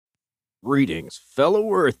Greetings,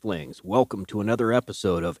 fellow Earthlings. Welcome to another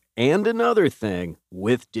episode of And Another Thing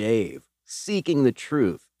with Dave. Seeking the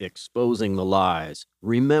truth, exposing the lies.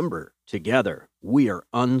 Remember, together, we are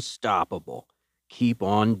unstoppable. Keep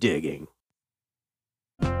on digging.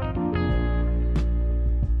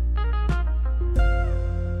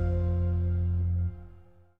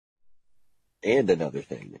 And Another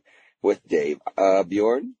Thing with Dave.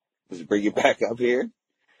 Bjorn, let's bring you back up here.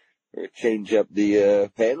 Or change up the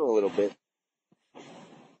panel a little bit.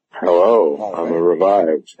 Hello, I'm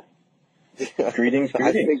revived. Greetings.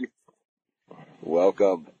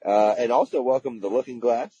 Welcome. And also welcome to the Looking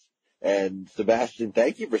Glass. And Sebastian,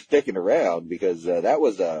 thank you for sticking around because that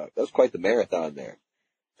was quite the marathon there.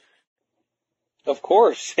 Of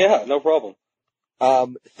course, yeah, no problem.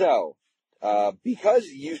 Because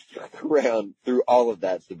you stuck around through all of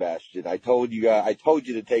that, Sebastian, I told you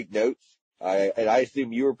to take notes. I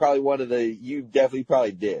assume you were probably you definitely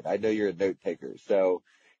probably did. I know you're a note taker. So,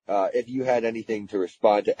 if you had anything to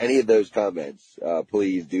respond to any of those comments,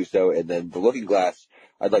 please do so. And then the Looking Glass,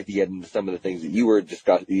 I'd like to get into some of the things that you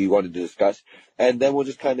wanted to discuss. And then we'll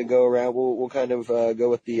just kind of go around. We'll kind of, go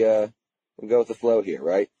with the flow here,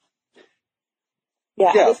 right?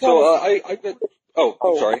 Yeah, so,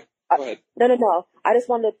 I'm sorry. Go ahead. No. I just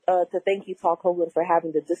wanted to thank you, Talk Hogan, for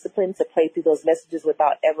having the discipline to play through those messages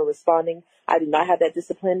without ever responding. I do not have that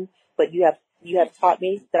discipline, but you have taught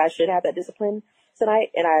me that I should have that discipline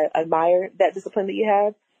tonight, and I admire that discipline that you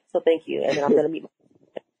have. So thank you, and then I'm going to meet.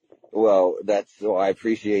 Well, I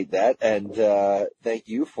appreciate that, and thank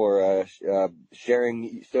you for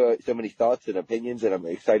sharing so many thoughts and opinions, and I'm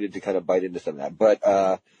excited to kind of bite into some of that.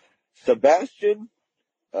 But Sebastian,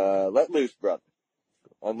 let loose, brother.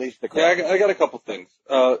 Unleash the crowd. Yeah, I got a couple things.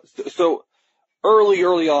 So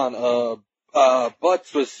early on,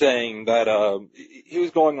 Butts was saying that he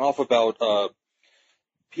was going off about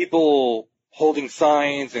people holding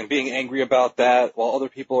signs and being angry about that, while other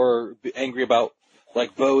people are angry about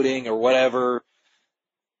like voting or whatever.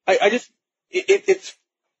 It's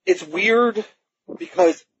weird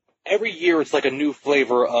because every year it's like a new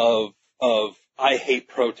flavor of I hate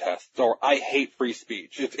protests or I hate free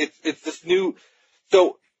speech. It's this new.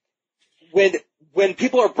 So when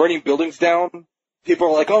people are burning buildings down, people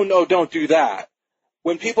are like, oh no, don't do that.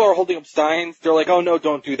 When people are holding up signs, they're like, oh no,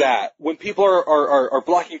 don't do that. When people are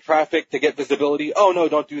blocking traffic to get visibility, oh no,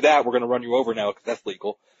 don't do that. We're going to run you over now because that's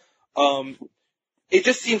legal. It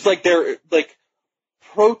just seems like they're like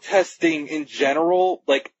protesting in general.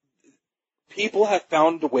 Like people have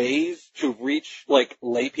found ways to reach like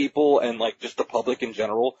lay people and like just the public in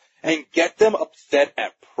general and get them upset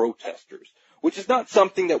at protesters, which is not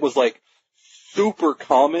something that was like super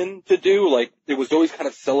common to do. Like it was always kind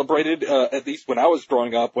of celebrated, at least when I was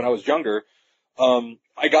growing up, when I was younger.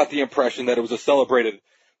 I got the impression that it was a celebrated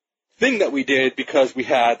thing that we did because we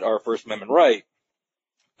had our First Amendment right.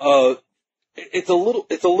 It's a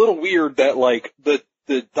little weird that like the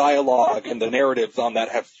dialogue and the narratives on that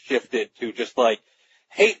have shifted to just like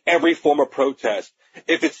hate every form of protest.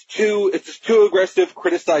 If it's too aggressive,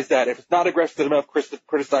 criticize that. If it's not aggressive enough,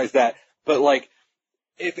 criticize that. But like,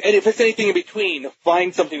 if it's anything in between,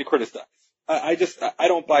 find something to criticize. I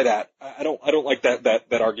don't buy that. I don't like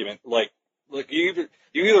that argument. Like you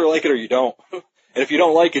either like it or you don't. And if you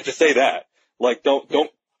don't like it, just say that. Like,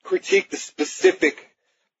 don't critique the specific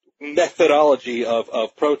methodology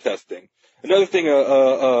of protesting. Another thing,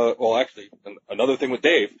 another thing with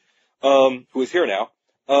Dave, who is here now,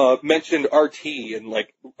 mentioned RT and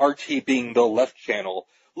like RT being the left channel.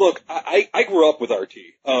 Look, I grew up with RT.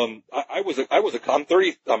 I'm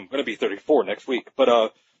going to be 34 next week,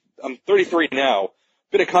 but, I'm 33 now.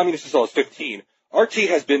 Been a communist since I was 15. RT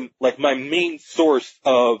has been like my main source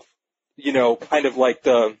of, kind of like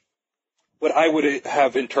what I would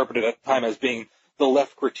have interpreted at the time as being the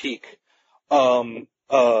left critique, of,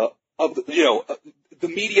 the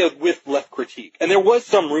media with left critique. And there was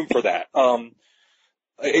some room for that.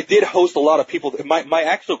 It did host a lot of people, my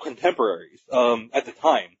actual contemporaries, at the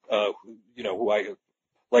time, who I,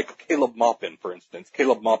 like Caleb Maupin, for instance.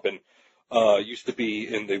 Caleb Maupin, used to be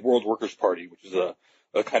in the World Workers' Party, which is a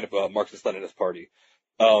kind of a Marxist-Leninist party.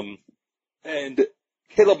 And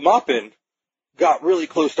Caleb Maupin got really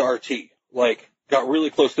close to RT, got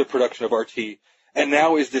really close to the production of RT, and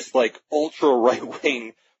now is this, ultra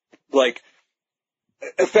right-wing,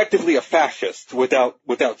 effectively a fascist without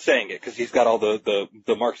saying it, because he's got all the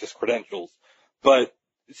Marxist credentials. But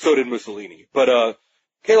so did Mussolini. But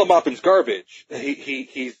Caleb Maupin's garbage.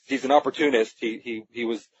 He's an opportunist. He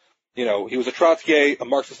was he was a Trotsky, a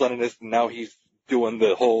Marxist-Leninist, and now he's doing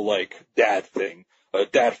the whole dad thing,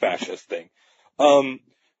 dad fascist thing.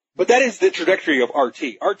 But that is the trajectory of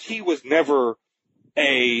RT. RT was never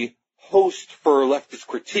a host for leftist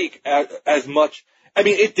critique as much. I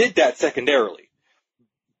mean, it did that secondarily,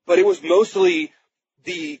 but it was mostly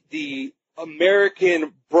the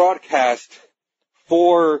American broadcast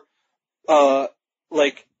for,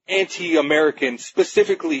 like, anti-American,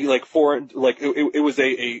 specifically, like, foreign, like, it was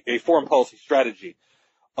a foreign policy strategy.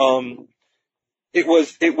 It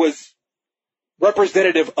was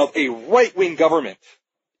representative of a right-wing government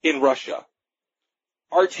in Russia.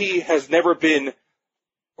 RT has never been,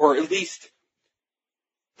 or at least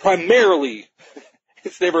primarily,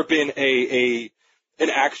 it's never been an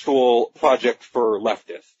actual project for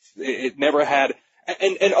leftists. It never had,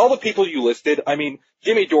 and all the people you listed, I mean,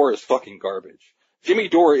 Jimmy Dore is fucking garbage. Jimmy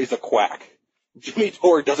Dore is a quack. Jimmy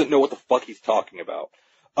Dore doesn't know what the fuck he's talking about.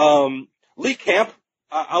 Lee Camp,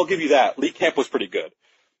 I'll give you that. Lee Camp was pretty good.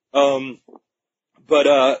 But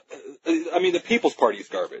I mean, the People's Party is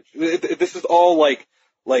garbage. This is all like,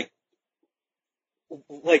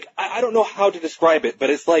 I don't know how to describe it, but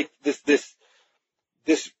it's like this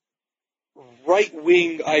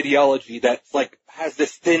right-wing ideology that's like, has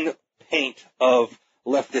this thin paint of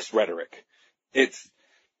leftist rhetoric. It's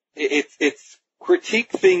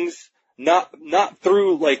critique things not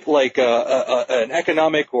through like an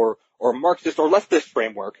economic or Marxist or leftist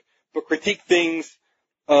framework, but critique things,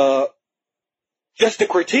 just to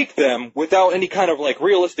critique them without any kind of like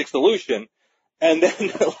realistic solution, and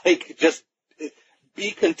then like just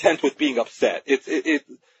be content with being upset.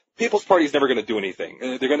 People's Party is never going to do anything.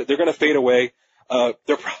 They're going to fade away.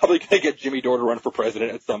 They're probably going to get Jimmy Dore to run for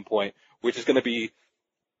president at some point, which is going to be,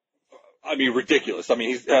 I mean, ridiculous. I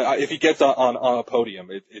mean, if he gets on a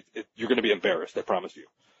podium, you're going to be embarrassed. I promise you.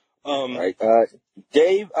 All right.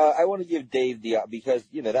 Dave, I want to give Dave because,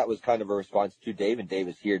 that was kind of a response to Dave, and Dave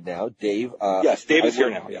is here now. Dave, yes, Dave is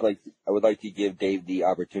here now. Yeah. I would like to give Dave the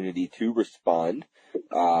opportunity to respond.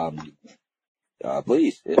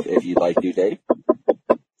 Please, if you'd like to, Dave.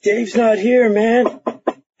 Dave's not here, man.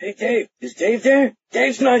 Hey, Dave, is Dave there?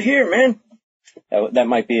 Dave's not here, man. That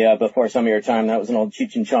might be before some of your time. That was an old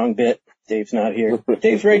Cheech and Chong bit. Dave's not here.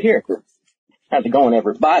 Dave's right here. How's it going,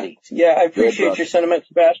 everybody? Yeah, I appreciate your sentiment,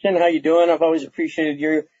 Sebastian. How you doing? I've always appreciated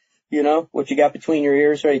your, what you got between your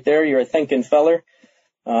ears right there. You're a thinking feller.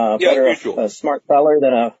 Better a smart feller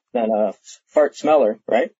than a fart smeller,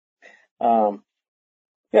 right?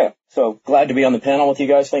 Yeah, so glad to be on the panel with you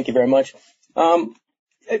guys. Thank you very much.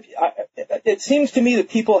 It seems to me that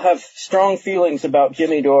people have strong feelings about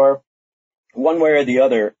Jimmy Dore one way or the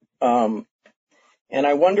other. And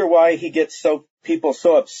I wonder why he gets people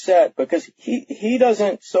so upset, because he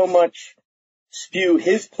doesn't so much spew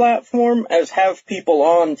his platform as have people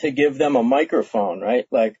on to give them a microphone, right?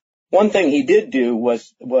 Like, one thing he did do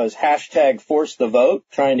was hashtag force the vote,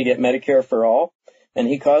 trying to get Medicare for all, and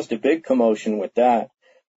he caused a big commotion with that.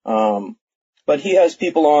 But he has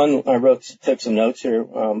people on, I took some notes here,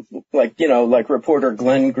 like reporter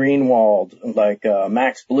Glenn Greenwald, like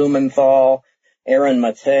Max Blumenthal, Aaron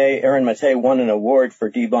Mate. Aaron Mate won an award for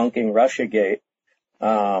debunking Russiagate.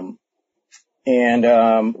 And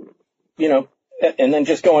then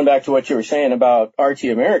just going back to what you were saying about RT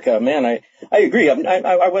America, man, I agree.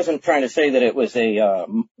 I wasn't trying to say that it was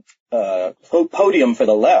a podium for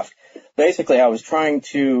the left. Basically, I was trying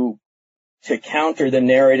to counter the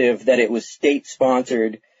narrative that it was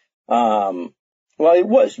state-sponsored. Well, it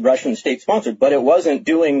was Russian state-sponsored, but it wasn't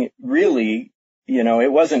doing really,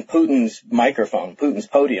 it wasn't Putin's microphone, Putin's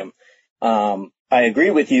podium. I agree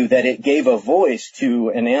with you that it gave a voice to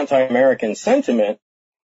an anti-American sentiment,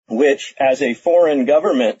 which, as a foreign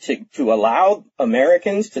government, to allow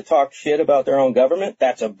Americans to talk shit about their own government,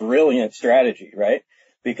 that's a brilliant strategy, right?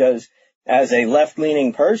 Because as a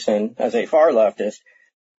left-leaning person, as a far leftist,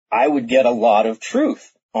 I would get a lot of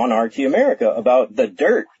truth on RT America about the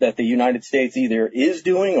dirt that the United States either is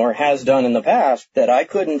doing or has done in the past that I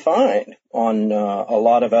couldn't find on a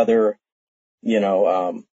lot of other,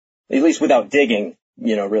 at least without digging,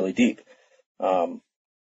 really deep.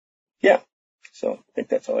 Yeah. So I think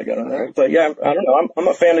that's all I got on that. But yeah, I don't know. I'm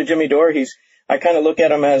a fan of Jimmy Dore. I kind of look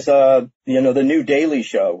at him as, the new Daily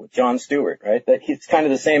Show with Jon Stewart, right? That he's kind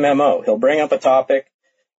of the same MO. He'll bring up a topic,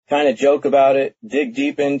 kind of joke about it, dig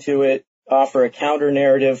deep into it, offer a counter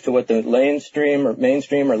narrative to what the mainstream or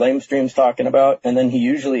lamestream's talking about, and then he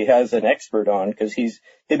usually has an expert on, because he'd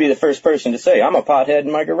be the first person to say, I'm a pothead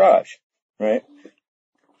in my garage, right?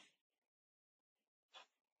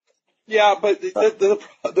 Yeah, but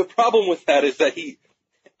the problem with that is that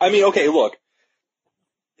look,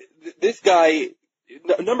 this guy,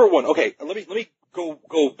 number one, okay, let me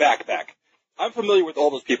go back. I'm familiar with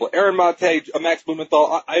all those people. Aaron Mate, Max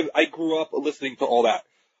Blumenthal. I grew up listening to all that.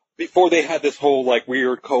 before they had this whole like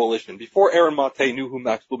weird coalition, before Aaron Mate knew who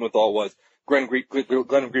Max Blumenthal was, Glenn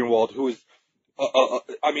Greenwald, who was,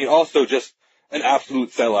 I mean, also just an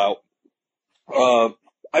absolute sellout.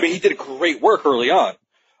 I mean, he did great work early on.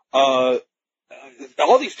 All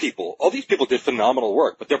these people did phenomenal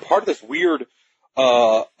work, but they're part of this weird,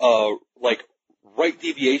 like right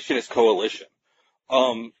deviationist coalition.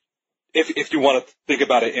 If you want to think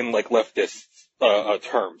about it in like leftist,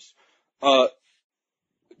 terms.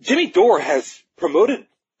 Jimmy Dore has promoted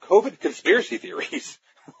COVID conspiracy theories.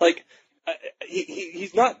 Like,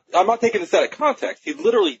 he's not, I'm not taking this out of context. He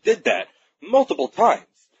literally did that multiple times.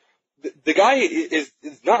 The guy is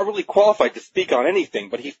not really qualified to speak on anything,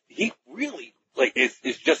 but he really, like,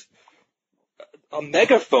 is just a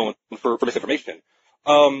megaphone for misinformation.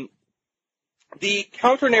 The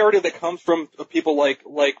counter narrative that comes from people like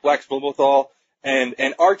Max Blumenthal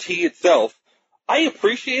and RT itself, I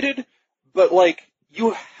appreciated, but like,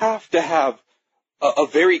 you have to have a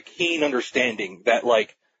very keen understanding that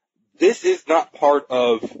like, this is not part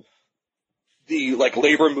of the like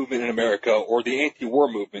labor movement in America or the anti-war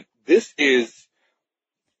movement. This is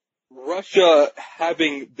Russia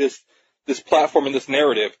having this platform and this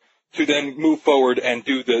narrative to then move forward and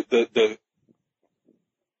do the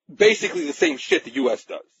basically the same shit the U.S.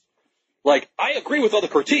 does. Like, I agree with all the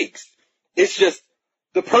critiques. It's just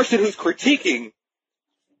the person who's critiquing,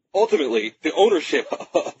 ultimately, the ownership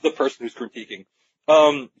of the person who's critiquing,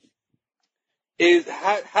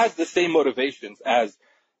 has the same motivations as,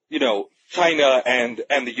 you know, China and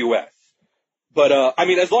the U.S. But, I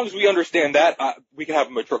mean, as long as we understand that, we can have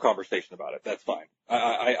a mature conversation about it. That's fine.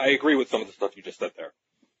 I agree with some of the stuff you just said there.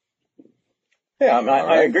 Yeah,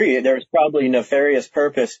 I agree. There's probably nefarious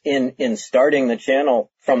purpose in starting the channel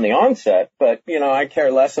from the onset, but, you know, I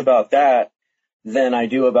care less about that than I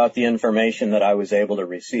do about the information that I was able to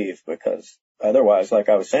receive, because otherwise, like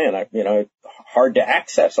I was saying, hard to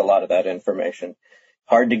access a lot of that information,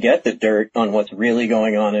 hard to get the dirt on what's really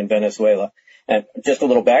going on in Venezuela. And just a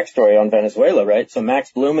little backstory on Venezuela, right? So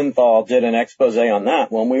Max Blumenthal did an expose on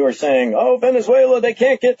that when we were saying, oh, Venezuela, they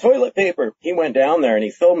can't get toilet paper. He went down there and he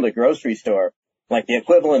filmed the grocery store, like the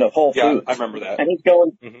equivalent of Whole Foods. Yeah, I remember that. And he's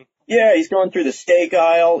going through the steak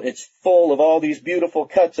aisle. It's full of all these beautiful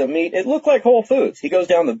cuts of meat. It looked like Whole Foods. He goes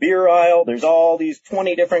down the beer aisle. There's all these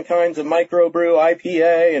 20 different kinds of microbrew,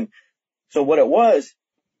 IPA. And so what it was,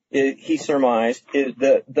 he surmised, is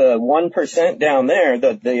the 1% down there,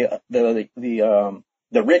 the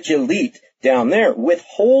rich elite down there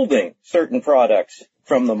withholding certain products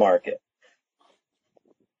from the market.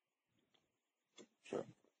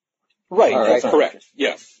 Right, All that's right. correct.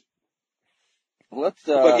 Yes. Let's.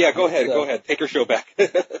 But yeah, go ahead. Take your show back.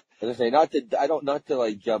 As I say, not to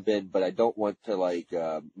like jump in, but I don't want to like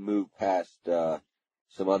move past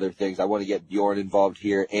some other things. I want to get Bjorn involved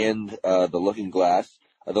here and the Looking Glass.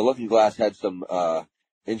 The Looking Glass had some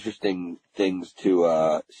interesting things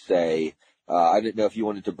to say. I didn't know if you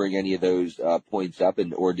wanted to bring any of those points up,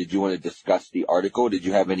 or did you want to discuss the article? Did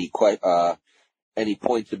you have any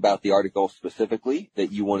points about the article specifically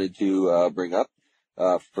that you wanted to bring up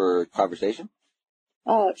for conversation?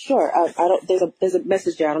 Sure. I don't. There's a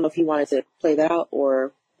message there. I don't know if you wanted to play that out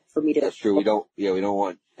or for me to. That's true. We don't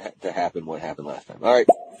want to happen what happened last time. All right.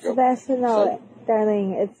 Sebastian,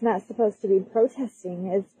 darling, it's not supposed to be protesting.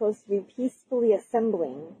 It's supposed to be peacefully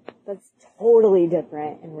assembling. That's totally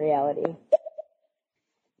different in reality.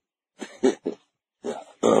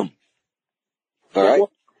 All right.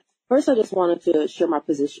 Well, first, I just wanted to share my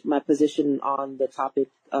position on the topic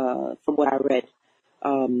from what I read.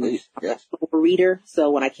 Please, yes. I'm a reader, so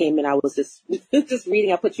when I came in, I was just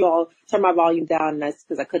reading. I turned my volume down, and that's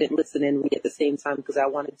because I couldn't listen and read at the same time because I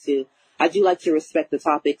do like to respect the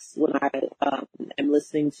topics when I am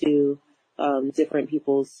listening to different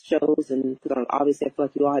people's shows, and because obviously I feel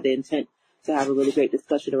like you all had the intent to have a really great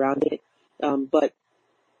discussion around it.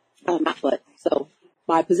 So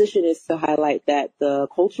my position is to highlight that the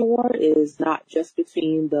culture war is not just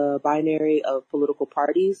between the binary of political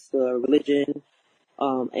parties, the religion,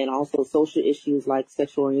 and also social issues like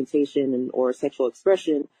sexual orientation or sexual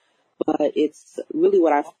expression. But it's really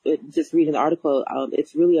just reading the article,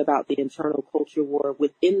 it's really about the internal culture war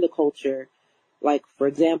within the culture. Like, for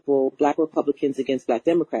example, Black Republicans against Black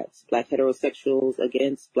Democrats, Black heterosexuals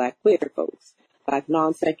against Black queer folks, Black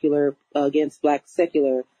non-secular against Black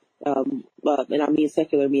secular, and I mean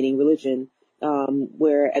secular meaning religion,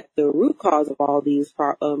 where at the root cause of all these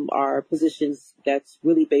are positions that's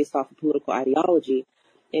really based off of political ideology.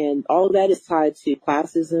 And all of that is tied to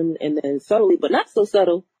classism and then subtly, but not so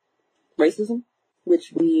subtle, racism,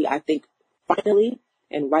 which I think, finally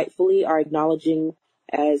and rightfully are acknowledging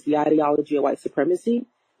as the ideology of white supremacy.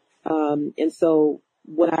 And so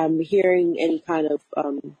when I'm hearing any kind of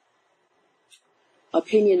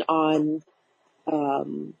opinion on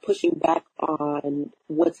pushing back on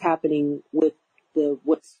what's happening with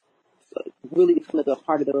what's really becoming a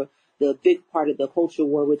part of the big part of the culture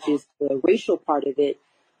war, which is the racial part of it,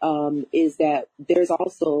 is that there's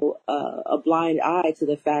also a blind eye to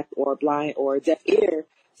the fact, or a blind or a deaf ear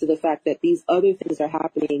to the fact that these other things are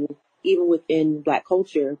happening even within Black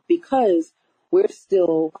culture, because we're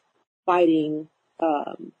still fighting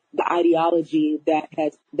the ideology that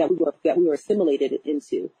we were assimilated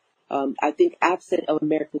into. I think absent of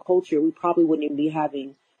American culture, we probably wouldn't even be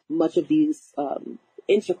having much of these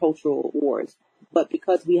intercultural wars. But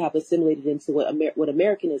because we have assimilated into what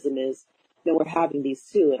Americanism is, then we're having these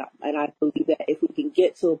too. And I believe that if we can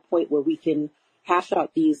get to a point where we can hash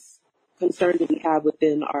out these concerns that we have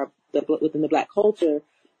within the Black culture,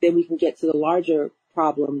 then we can get to the larger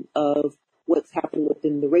problem of what's happening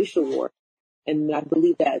within the racial war. And I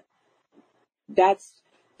believe that that's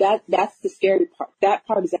the scary part. That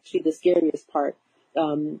part is actually the scariest part,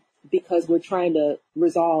 because we're trying to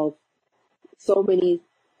resolve so many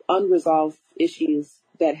unresolved issues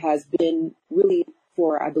that has been really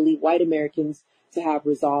for, I believe, white Americans to have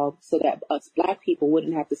resolved, so that us Black people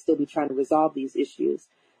wouldn't have to still be trying to resolve these issues.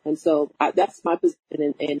 And so that's my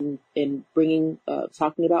position in bringing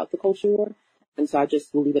talking about the culture war. And so I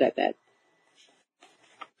just will leave it at that.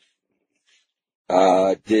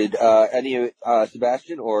 Did any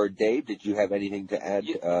Sebastian or Dave, did you have anything to add?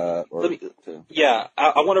 I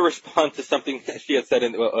want to respond to something that she had said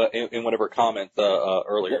in one of her comments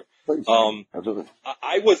earlier. Please. Absolutely.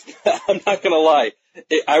 I'm not gonna lie,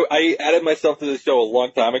 I added myself to this show a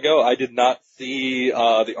long time ago. I did not see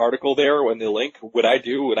the article there when the link. What I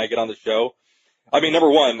do when I get on the show, I mean, number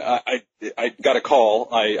one, I got a call.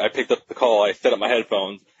 I picked up the call. I set up my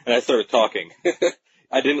headphones and I started talking.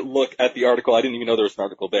 I didn't look at the article. I didn't even know there was an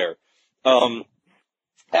article there.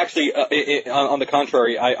 Actually, on the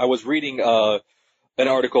contrary, I was reading an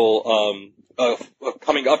article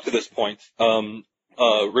coming up to this point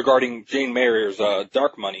regarding Jane Mayer's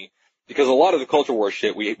Dark Money, because a lot of the culture war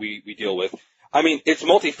shit we deal with, I mean, it's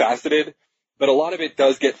multifaceted, but a lot of it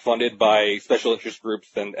does get funded by special interest groups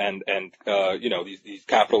and you know, these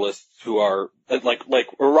capitalists who are like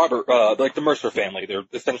Robert, like the Mercer family. They're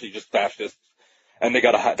essentially just fascists. And they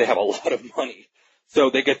have a lot of money.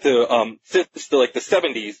 So they get to, since like the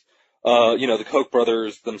 70s, you know, the Koch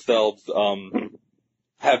brothers themselves,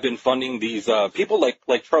 have been funding these, people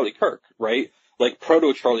like Charlie Kirk, right? Like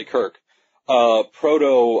proto Charlie Kirk,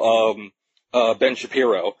 proto, Ben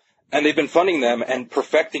Shapiro. And they've been funding them and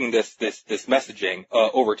perfecting this messaging,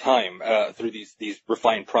 over time, through these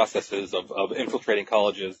refined processes of infiltrating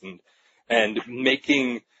colleges and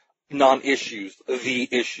making non-issues the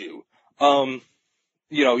issue.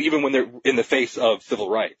 You know, even when they're in the face of civil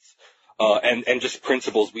rights, and just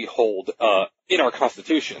principles we hold, in our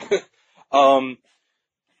Constitution.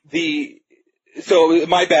 So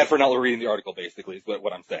my bad for not reading the article, basically, is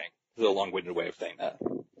what I'm saying. It's a long-winded way of saying that.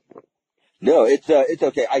 No, it's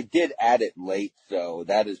okay. I did add it late, so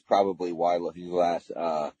that is probably why Looking Glass,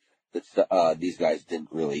 these guys didn't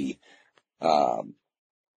really, come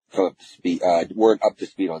up to speed, weren't up to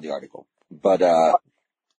speed on the article. But,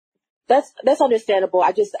 That's understandable.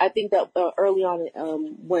 I think that early on,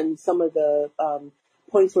 when some of the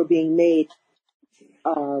points were being made,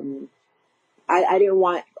 I didn't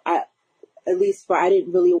want, I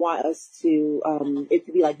didn't really want us to it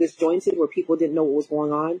to be like disjointed where people didn't know what was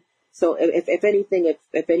going on. So if anything,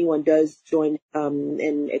 if anyone does join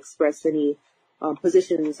and express any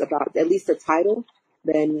positions about at least the title,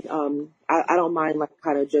 then I don't mind like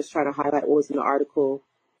kind of just trying to highlight what was in the article.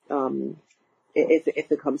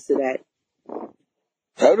 If it comes to that.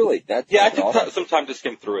 Totally. I took some time to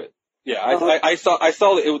skim through it. Yeah, I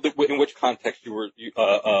saw in which context you were,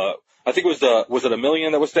 I think it was it Amelia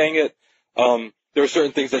that was saying it? There were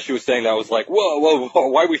certain things that she was saying that I was like, whoa,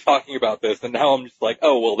 why are we talking about this? And now I'm just like,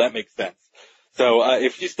 oh, well, that makes sense. So,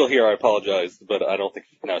 if she's still here, I apologize, but I don't think,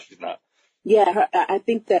 no, she's not. Yeah, I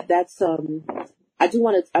think that's, I do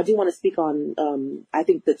want to speak on, I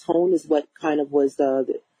think the tone is what kind of was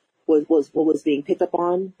what was being picked up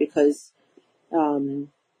on, because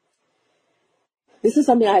this is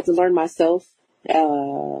something I had to learn myself.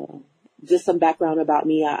 Just some background about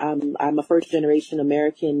me. I'm a first generation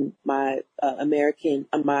American. My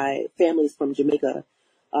family's from Jamaica,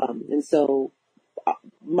 and so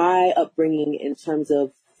my upbringing in terms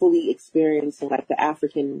of fully experiencing like the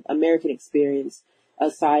African American experience,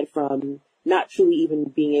 aside from not truly even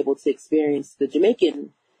being able to experience the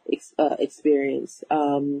Jamaican experience,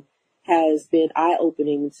 has been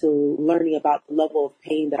eye-opening to learning about the level of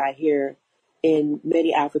pain that I hear in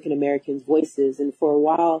many African Americans' voices. And for a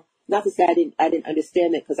while, not to say I didn't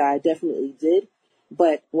understand it, because I definitely did,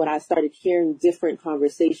 but when I started hearing different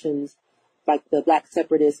conversations, like the Black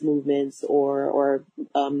separatist movements or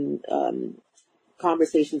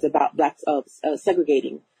conversations about blacks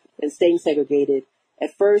segregating and staying segregated,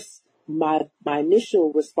 at first my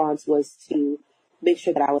initial response was to make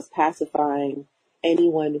sure that I was pacifying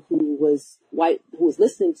anyone who was white, who was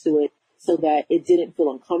listening to it, so that it didn't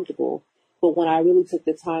feel uncomfortable. But when I really took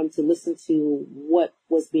the time to listen to what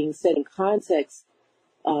was being said in context,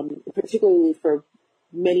 particularly for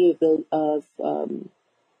many of the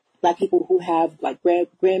Black people who have like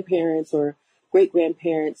grandparents or great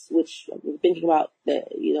grandparents, which thinking about the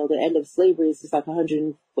end of slavery is just like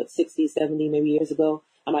 60, 70 maybe years ago.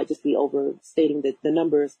 I might just be overstating the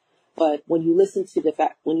numbers. But when you listen to the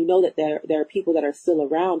fact, when you know that there are people that are still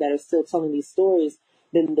around, that are still telling these stories,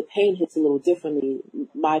 then the pain hits a little differently.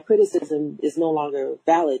 My criticism is no longer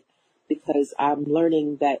valid, because I'm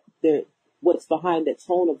learning that what's behind that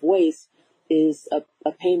tone of voice is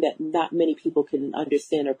a pain that not many people can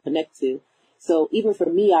understand or connect to. So even for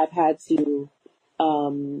me, I've had to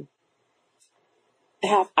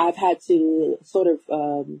sort of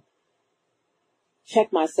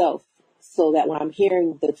check myself, so that when I'm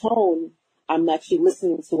hearing the tone, I'm actually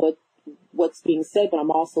listening to what's being said, but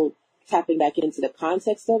I'm also tapping back into the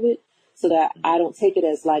context of it, so that I don't take it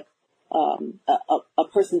as like a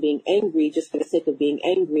person being angry just for the sake of being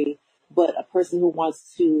angry, but a person who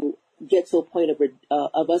wants to get to a point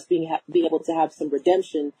of us being able to have some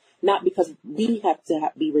redemption, not because we have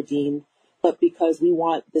to be redeemed, but because we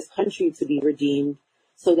want this country to be redeemed,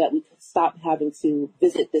 so that we can stop having to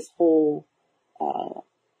visit this whole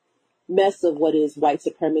mess of what is white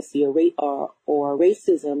supremacy or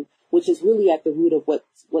racism, which is really at the root of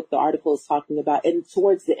what the article is talking about, and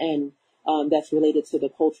towards the end, that's related to the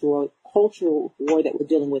cultural war that we're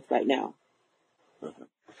dealing with right now.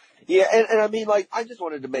 Yeah, and I mean, like, I just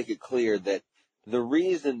wanted to make it clear that the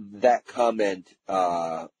reason that comment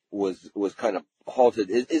was kind of halted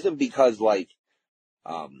isn't because, like,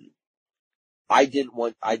 I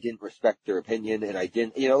didn't respect their opinion, and I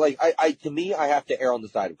didn't, to me, I have to err on the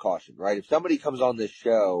side of caution, right? If somebody comes on this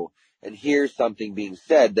show and hears something being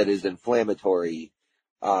said that is inflammatory,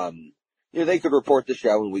 they could report the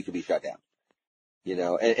show and we could be shut down,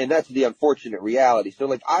 and that's the unfortunate reality. So,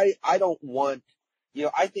 like, I don't want,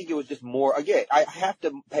 I think it was just more, again, I have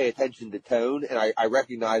to pay attention to tone, and I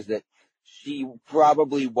recognize that she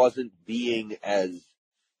probably wasn't being as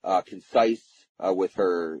concise with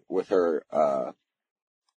her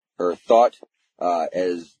thought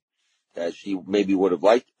as she maybe would have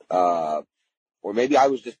liked, or maybe I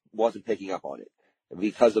wasn't picking up on it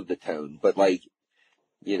because of the tone. But, like,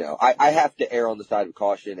 I have to err on the side of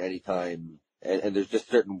caution anytime, and there's just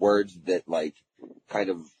certain words that, like, kind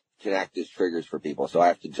of can act as triggers for people. So I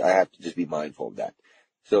have to just be mindful of that.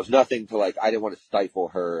 So it's nothing to, like, I didn't want to stifle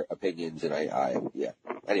her opinions, and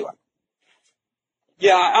anyway.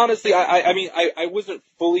 Yeah, honestly, I mean, I wasn't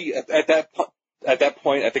fully at that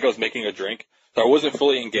point. I think I was making a drink, so I wasn't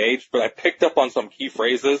fully engaged. But I picked up on some key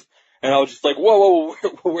phrases, and I was just like, "Whoa,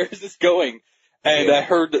 where is this going?" And I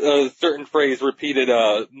heard a certain phrase repeated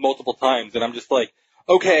multiple times, and I'm just like,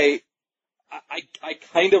 "Okay, I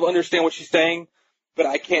kind of understand what she's saying, but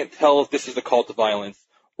I can't tell if this is a call to violence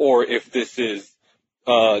or if this is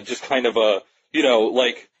just kind of a,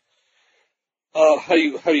 like." How do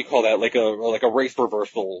you call that? Like a race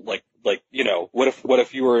reversal, like, what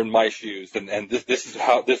if you were in my shoes, and this is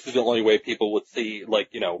the only way people would see,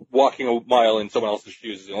 like, walking a mile in someone else's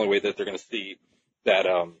shoes is the only way that they're going to see that,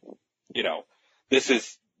 this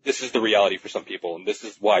is the reality for some people, and this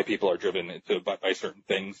is why people are driven by certain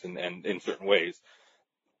things and in certain ways.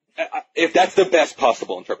 If that's the best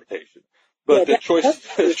possible interpretation, but the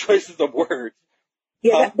choices of words.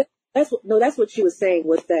 Yeah, that's what she was saying,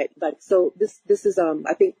 was that, like, so this is,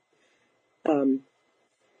 I think,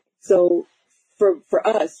 so for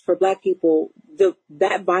us, for Black people,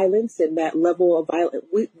 that violence and that level of violence,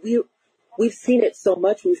 we've seen it so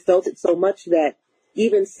much, we've felt it so much, that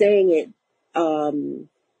even saying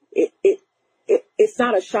it, it's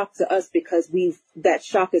not a shock to us, because that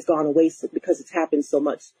shock has gone away, because it's happened so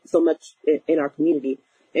much in our community.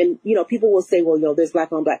 And, people will say, well, there's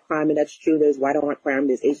Black on Black crime, and that's true. There's white on white crime.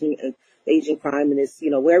 There's Asian crime, and there's,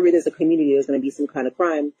 wherever there's a community, there's going to be some kind of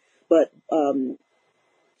crime. But,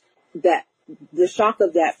 that the shock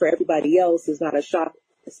of that for everybody else is not a shock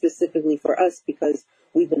specifically for us, because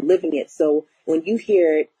we've been living it. So when you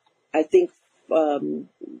hear it, I think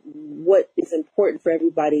what is important for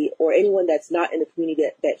everybody or anyone that's not in the community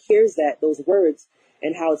that hears those words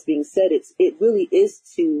and how it's being said, it really is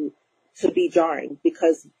to be jarring,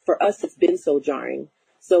 because for us it's been so jarring.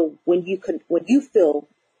 So when you feel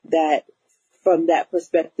that from that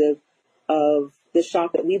perspective of the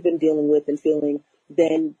shock that we've been dealing with and feeling,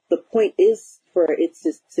 then the point is for it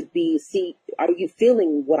to be, see, are you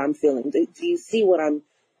feeling what I'm feeling? Do you see what I'm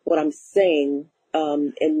saying?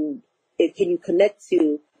 And can you connect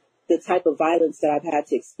to the type of violence that I've had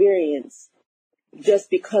to experience just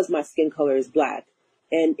because my skin color is black?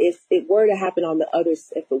 And if it were to happen on the other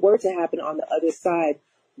side,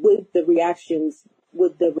 would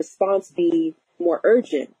the response be more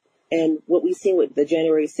urgent? And what we've seen with the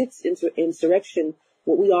January 6th insurrection,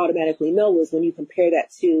 what we automatically know is when you compare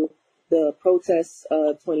that to the protests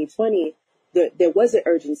of 2020, there was an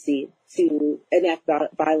urgency to enact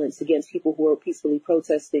violence against people who were peacefully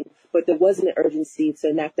protesting, but there wasn't an urgency to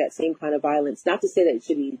enact that same kind of violence. Not to say that it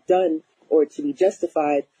should be done or it should be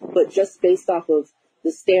justified, but just based off of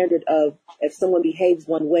the standard of if someone behaves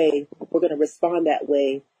one way, we're going to respond that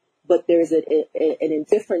way. But there's an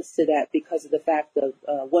indifference to that because of the fact of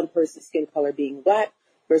one person's skin color being black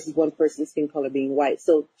versus one person's skin color being white.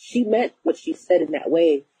 So she meant what she said in that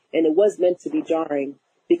way, and it was meant to be jarring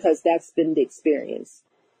because that's been the experience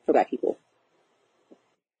for black people.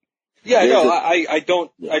 Yeah, no, I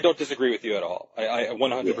don't disagree with you at all. I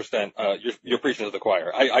 100%, you're preaching to the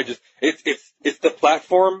choir. It's the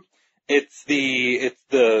platform. It's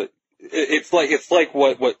like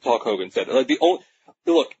what Hulk Hogan said. Like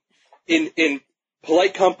look, in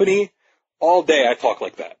polite company, all day I talk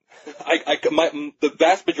like that. The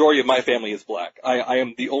vast majority of my family is black. I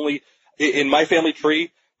am the only, in my family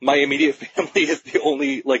tree, my immediate family is the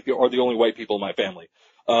only white people in my family.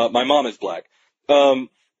 My mom is black.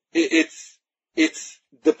 It's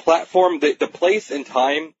the platform, the place and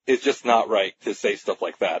time is just not right to say stuff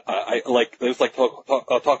like that. It was like Hulk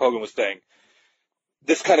Hogan was saying,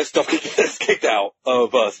 this kind of stuff could get us kicked out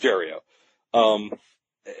of stereo.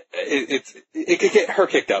 It could get her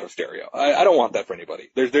kicked out of stereo. I don't want that for anybody.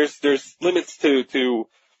 There's limits to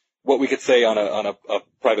what we could say on a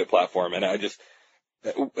private platform, and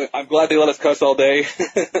I'm glad they let us cuss all day,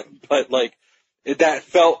 but that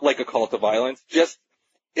felt like a call to violence. Just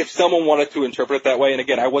if someone wanted to interpret it that way, and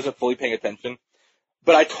again, I wasn't fully paying attention,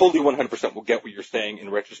 but I totally 100% will get what you're saying. In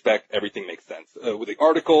retrospect, everything makes sense. With the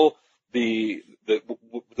article, the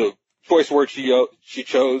choice word she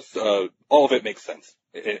chose, all of it makes sense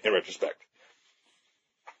in retrospect.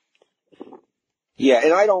 Yeah,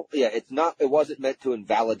 and it wasn't meant to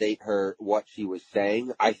invalidate what she was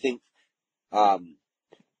saying. I think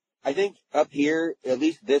up here, at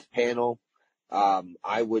least this panel,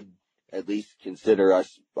 I would at least consider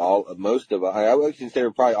us I would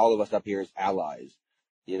consider probably all of us up here as allies,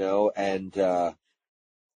 and,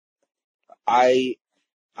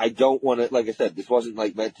 I don't want to, like I said, this wasn't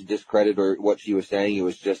meant to discredit or what she was saying. It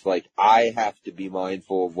was just I have to be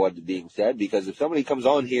mindful of what is being said, because if somebody comes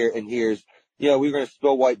on here and hears, we're going to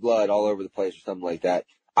spill white blood all over the place or something like that,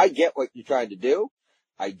 I get what you're trying to do.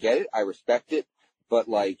 I get it. I respect it. But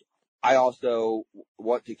I also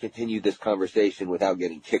want to continue this conversation without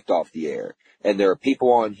getting kicked off the air. And there are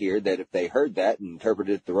people on here that if they heard that and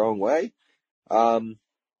interpreted it the wrong way,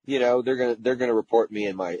 they're gonna report me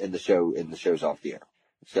in the show's off the air.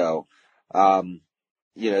 So,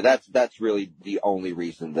 that's really the only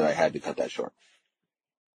reason that I had to cut that short.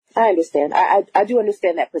 I understand. I do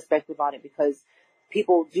understand that perspective on it, because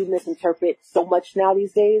people do misinterpret so much now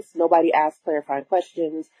these days. Nobody asks clarifying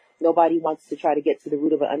questions. Nobody wants to try to get to the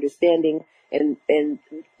root of an understanding. And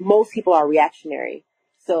most people are reactionary.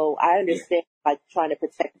 So I understand trying to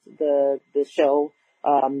protect the show.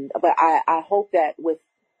 But I hope that with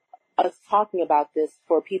us talking about this,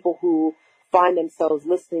 for people who find themselves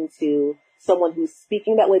listening to someone who's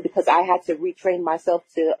speaking that way, because I had to retrain myself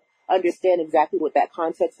to understand exactly what that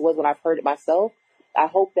context was when I've heard it myself. I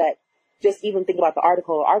hope that just even think about the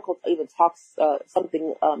article even talks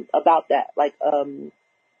something about that,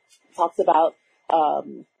 talks about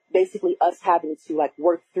basically us having to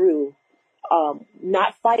work through,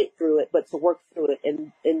 not fight through it, but to work through it.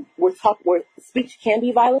 And where speech can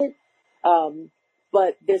be violent,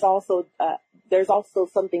 but there's also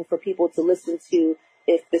something for people to listen to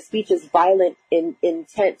if the speech is violent in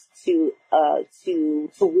intent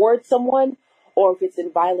toward someone, or if it's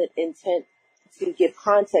in violent intent to give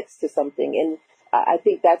context to something. And I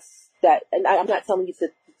think that's that. And I'm not telling you to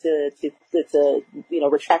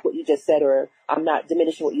retract what you just said, or I'm not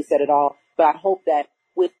diminishing what you said at all. But I hope that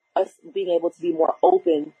with us being able to be more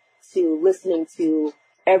open to listening to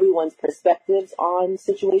everyone's perspectives on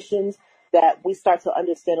situations, that we start to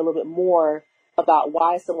understand a little bit more about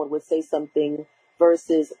why someone would say something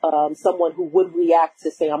versus someone who would react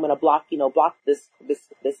to say, I'm going to block this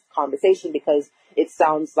conversation because it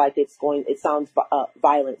sounds like it sounds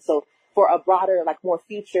violent. So for a broader, like more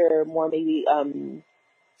future, more maybe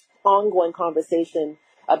ongoing conversation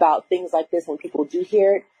about things like this when people do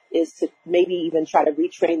hear it, is to maybe even try to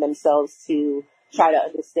retrain themselves to try to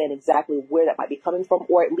understand exactly where that might be coming from,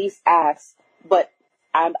 or at least ask. But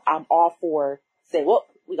I'm all for saying, well,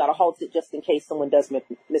 we got to halt it just in case someone does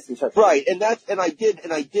misinterpret. Right, and I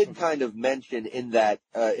did kind of mention in that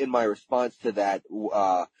in my response to that,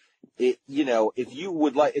 if you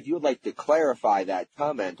would like to clarify that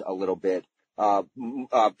comment a little bit,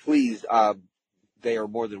 please, they are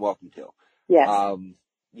more than welcome to. Yes.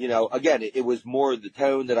 Again, it was more the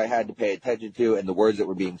tone that I had to pay attention to, and the words that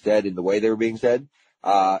were being said, and the way they were being said.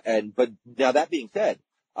 But now that being said,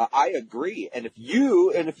 I agree. And if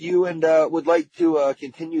you would like to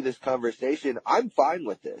continue this conversation, I'm fine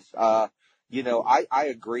with this. I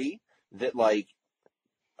agree that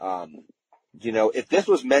if this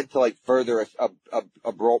was meant to further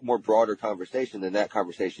a more broader conversation, then that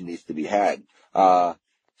conversation needs to be had.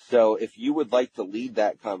 So if you would like to lead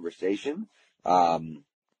that conversation, I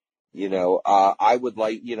would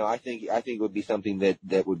like, I think it would be something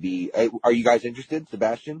that would be. Are you guys interested,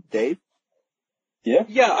 Sebastian, Dave? Yeah.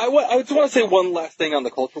 Yeah, I just want to say one last thing on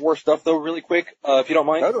the culture war stuff, though, really quick, if you don't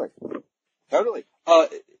mind. Totally.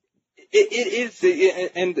 It is,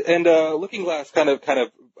 and Looking Glass kind of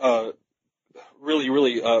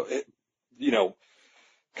really,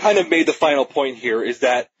 kind of made the final point here is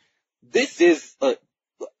that this is,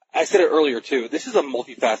 I said it earlier too, this is a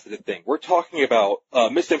multifaceted thing. We're talking about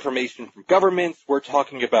misinformation from governments. We're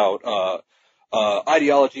talking about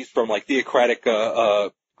ideologies from theocratic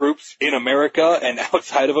groups in America and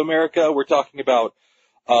outside of America. We're talking about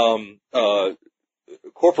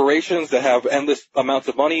corporations that have endless amounts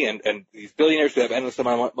of money and these billionaires who have endless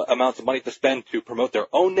amounts of money to spend to promote their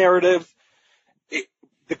own narratives. And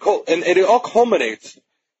it all culminates,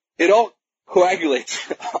 it all coagulates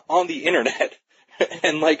on the internet.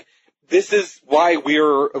 And this is why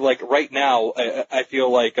we're right now, I feel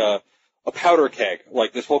like a powder keg.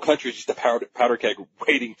 This whole country is just a powder keg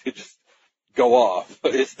waiting to just go off.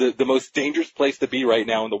 It's the most dangerous place to be right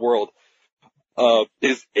now in the world.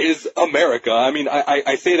 Is America. I mean,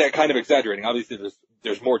 I say that kind of exaggerating. Obviously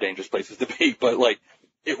there's more dangerous places to be, but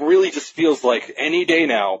it really just feels like any day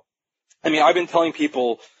now. I mean, I've been telling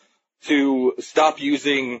people to stop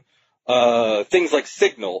using things like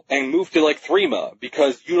Signal and move to Threema,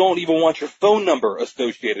 because you don't even want your phone number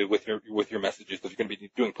associated with your messages if you're going to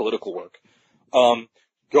be doing political work.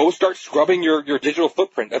 Go start scrubbing your digital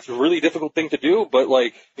footprint. That's a really difficult thing to do, but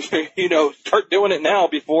start doing it now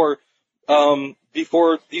before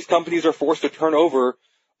these companies are forced to turn over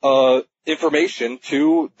information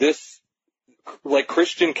to this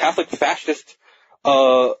Christian Catholic fascist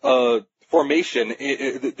formation,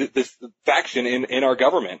 this faction in our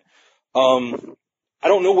government. I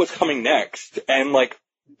don't know what's coming next. And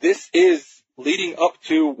this is leading up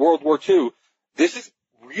to World War II. This is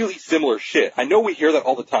really similar shit. I know we hear that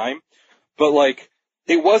all the time, but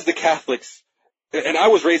it was the Catholics, and I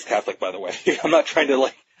was raised Catholic, by the way. I'm not trying to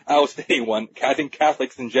oust anyone. I think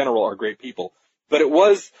Catholics in general are great people, but it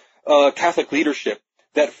was Catholic leadership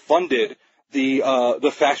that funded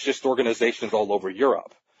the fascist organizations all over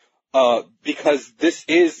Europe. Because this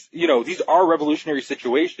is, these are revolutionary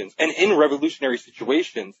situations, and in revolutionary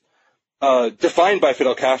situations, defined by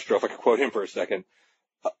Fidel Castro, if I could quote him for a second,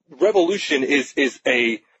 revolution is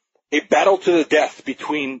a battle to the death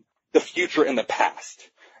between the future and the past.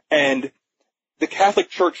 And the Catholic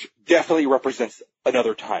Church definitely represents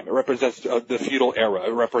another time. It represents the feudal era.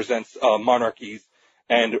 It represents monarchies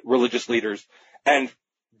and religious leaders. And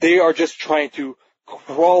they are just trying to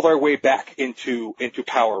crawl their way back into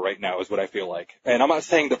power right now, is what I feel like. And I'm not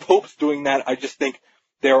saying the Pope's doing that. I just think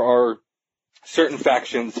there are certain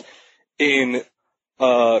factions in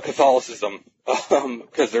Catholicism,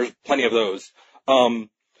 because there's plenty of those,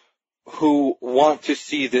 who want to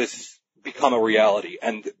see this become a reality.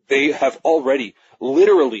 And they have already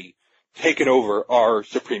literally taken over our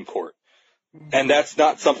Supreme Court. And that's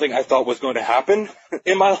not something I thought was going to happen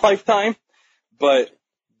in my lifetime, but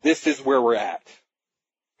this is where we're at.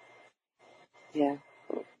 Yeah.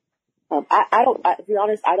 To be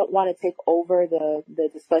honest, I don't want to take over the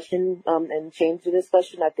discussion, and change the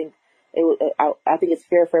discussion. I think I think it's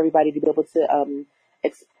fair for everybody to be able to,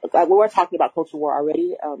 we're talking about culture war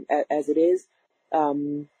already, as it is.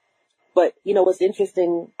 But what's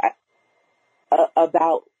interesting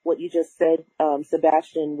about what you just said,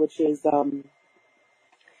 Sebastian, which is,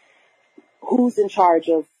 who's in charge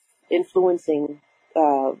of influencing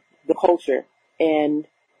the culture. And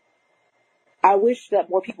I wish that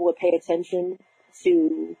more people would pay attention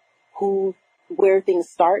to where things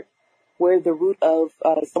start, where the root of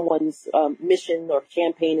someone's mission or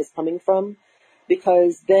campaign is coming from,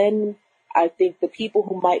 because then I think the people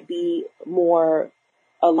who might be more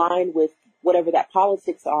aligned with whatever that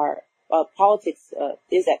politics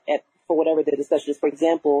is at for whatever the discussion is. For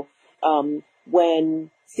example,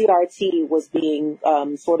 when CRT was being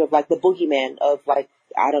sort of like the boogeyman of, like,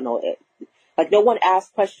 I don't know, like no one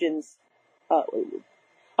asked questions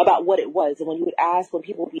about what it was. And when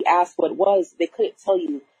people would be asked what it was, they couldn't tell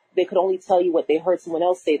you. They could only tell you what they heard someone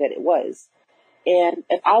else say that it was. And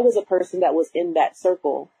if I was a person that was in that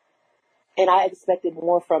circle and I expected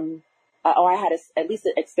more from, or I had at least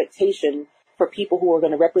an expectation for people who were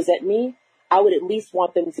going to represent me, I would at least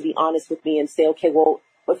want them to be honest with me and say, okay, well,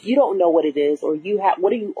 if you don't know what it is, or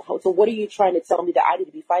what are you trying to tell me that I need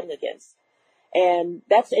to be fighting against? And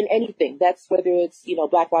that's in anything. That's whether it's,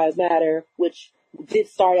 Black Lives Matter, which did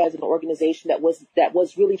start as an organization that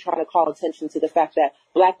was really trying to call attention to the fact that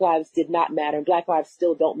Black lives did not matter. Black lives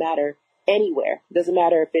still don't matter anywhere. Doesn't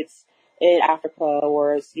matter if it's in Africa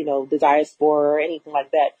or, the diaspora or anything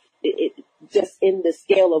like that. It just in the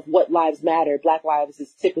scale of what lives matter, Black lives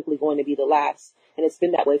is typically going to be the last. And it's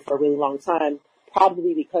been that way for a really long time,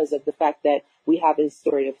 probably because of the fact that we have a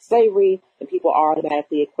history of slavery and people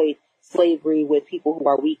automatically equate slavery with people who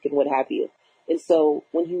are weak and what have you. And so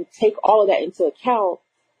when you take all of that into account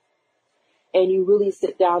and you really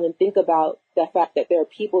sit down and think about the fact that there are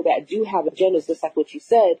people that do have agendas, just like what you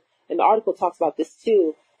said, and the article talks about this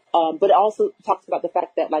too, but it also talks about the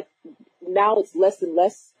fact that, like, now it's less and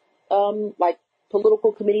less like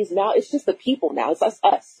political committees. Now it's just the people now. It's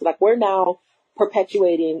us. Like, we're now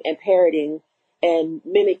perpetuating and parroting and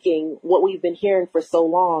mimicking what we've been hearing for so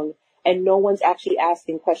long. And no one's actually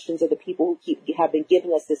asking questions of the people who have been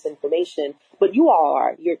giving us this information. But you all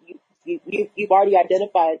are. You've already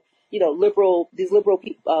identified, these liberal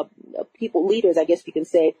people, leaders, I guess you can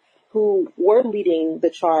say, who were leading the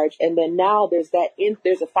charge. And then now there's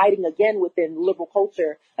a fighting again within liberal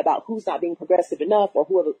culture about who's not being progressive enough, or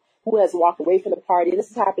who has walked away from the party. And this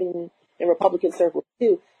is happening in Republican circles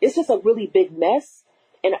too. It's just a really big mess.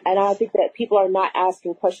 And I think that people are not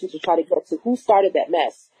asking questions to try to get to who started that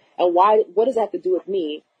mess. And what does that have to do with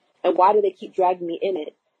me? And why do they keep dragging me in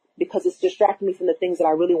it? Because it's distracting me from the things that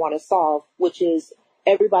I really want to solve, which is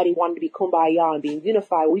everybody wanting to be kumbaya and being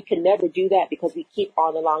unified. We can never do that because we keep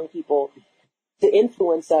on allowing people to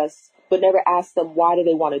influence us, but never ask them why do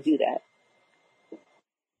they want to do that.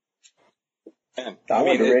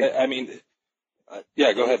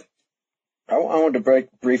 Yeah, go ahead. I wanted to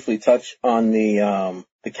briefly touch on the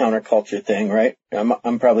counterculture thing, right?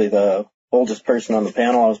 I'm probably the oldest person on the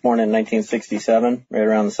panel. I was born in 1967, right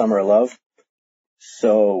around the Summer of Love.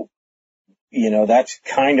 So, that's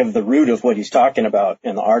kind of the root of what he's talking about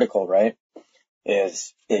in the article, right?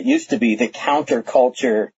 Is it used to be the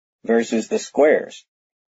counterculture versus the squares.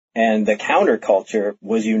 And the counterculture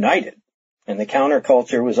was united. And the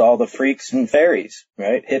counterculture was all the freaks and fairies,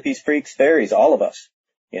 right? Hippies, freaks, fairies, all of us.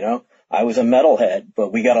 I was a metalhead,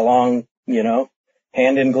 but we got along,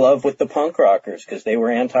 hand in glove with the punk rockers because they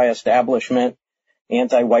were anti-establishment,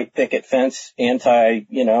 anti-white picket fence,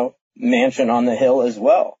 mansion on the hill as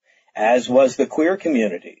well, as was the queer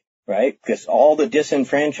community, right? Because all the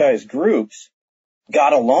disenfranchised groups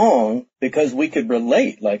got along because we could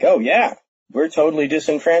relate, like, oh yeah, we're totally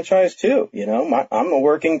disenfranchised too. I'm a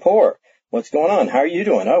working poor. What's going on? How are you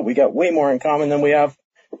doing? Oh, we got way more in common than we have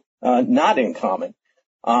not in common.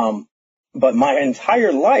 But my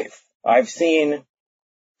entire life, I've seen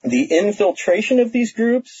the infiltration of these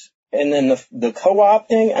groups and then the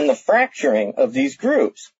co-opting and the fracturing of these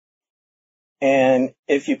groups. And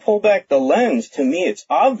if you pull back the lens, to me, it's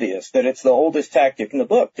obvious that it's the oldest tactic in the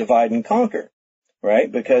book, divide and conquer, right?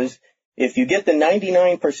 Because if you get the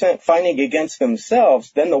 99% fighting against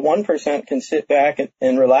themselves, then the 1% can sit back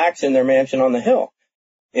and relax in their mansion on the hill.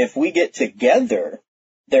 If we get together,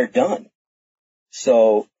 they're done.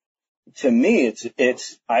 So to me,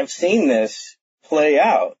 I've seen this play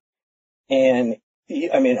out, and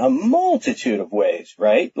a multitude of ways,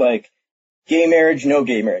 right? Like gay marriage, no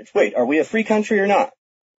gay marriage. Wait, are we a free country or not?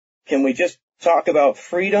 Can we just talk about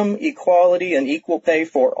freedom, equality, and equal pay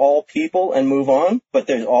for all people and move on? But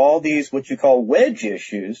there's all these what you call wedge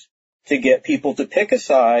issues to get people to pick a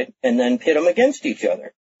side and then pit them against each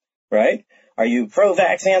other, right? Are you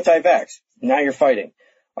pro-vax, anti-vax? Now you're fighting.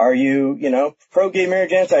 Are you, pro-gay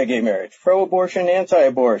marriage, anti-gay marriage, pro-abortion,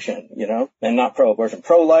 anti-abortion, and not pro-abortion,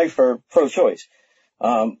 pro-life or pro-choice?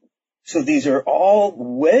 So these are all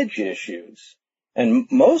wedge issues, and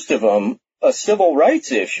most of them a civil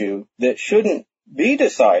rights issue that shouldn't be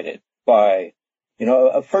decided by,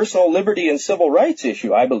 a personal liberty and civil rights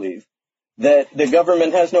issue, I believe, that the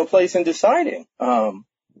government has no place in deciding.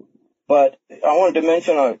 But I wanted to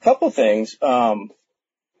mention a couple things. The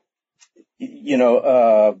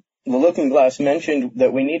Looking Glass mentioned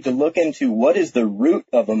that we need to look into what is the root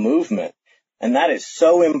of a movement. And that is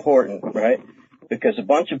so important, right? Because a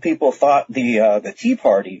bunch of people thought the Tea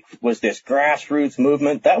Party was this grassroots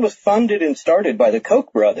movement that was funded and started by the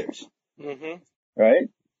Koch brothers, right?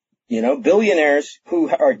 Billionaires who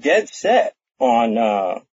are dead set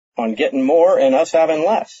on getting more and us having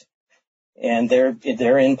less. And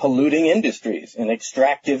they're in polluting industries and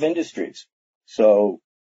extractive industries. So,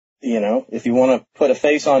 if you want to put a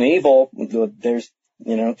face on evil, there's,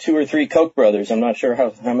 2 or 3 Koch brothers. I'm not sure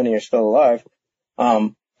how many are still alive.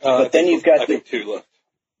 But then you've got I think 2 left.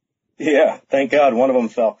 Yeah, thank God one of them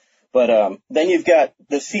fell. But then you've got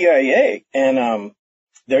the CIA, and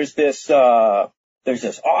there's this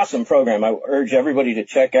awesome program I urge everybody to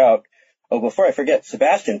check out. Oh, before I forget,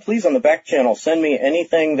 Sebastian, please on the back channel send me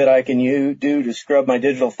anything that I can do to scrub my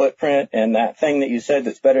digital footprint, and that thing that you said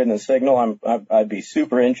that's better than Signal. I'd be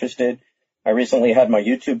super interested. I recently had my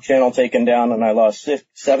YouTube channel taken down, and I lost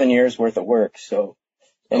 7 years worth of work. So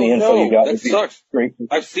any info you got would be sucks. great.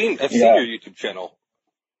 I've seen your YouTube channel.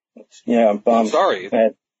 Yeah, I'm bummed. I'm sorry. I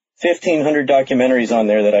had 1,500 documentaries on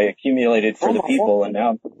there that I accumulated for the people, and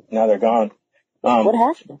now they're gone. What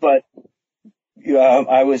happened? But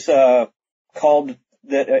I was called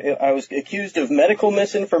that I was accused of medical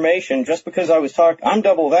misinformation just because I'm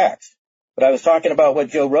double vaxxed, but I was talking about what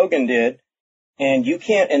Joe Rogan did, and you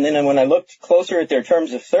can't, and then when I looked closer at their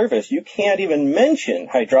terms of service, you can't even mention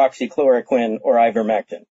hydroxychloroquine or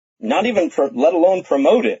ivermectin, not even, let alone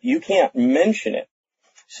promote it. You can't mention it.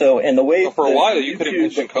 So, and the way... Well, for a while, you could have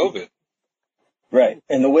mentioned COVID. Right.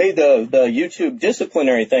 And the way the YouTube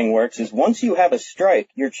disciplinary thing works is once you have a strike,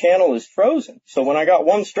 your channel is frozen. So when I got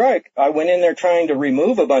one strike, I went in there trying to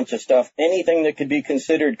remove a bunch of stuff, anything that could be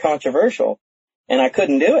considered controversial, and I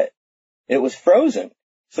couldn't do it. It was frozen.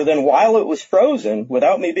 So then while it was frozen,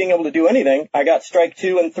 without me being able to do anything, I got strike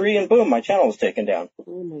 2 and 3, and boom, my channel was taken down.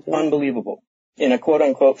 Oh my God. Unbelievable. In a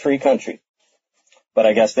quote-unquote free country. But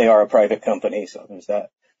I guess they are a private company, so there's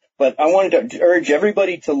that. But I wanted to urge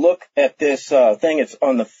everybody to look at this thing. It's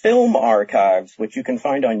on the Film Archives, which you can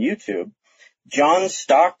find on YouTube. John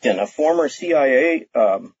Stockton, a former CIA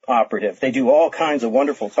operative. They do all kinds of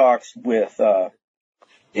wonderful talks with And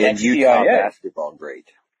Utah ex-CIA. basketball great.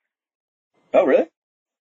 Oh, really?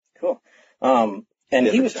 Cool. And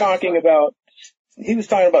he was talking about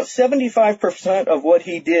 75% of what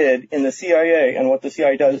he did in the CIA and what the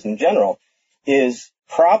CIA does in general is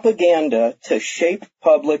propaganda to shape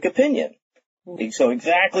public opinion. So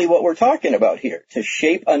exactly what we're talking about here, to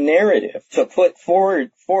shape a narrative, to put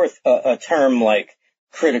forth a term like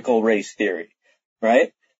critical race theory,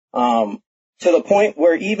 right? To the point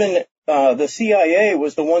where even the CIA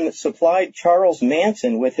was the one that supplied Charles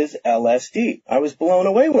Manson with his LSD. I was blown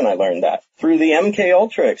away when I learned that. Through the MK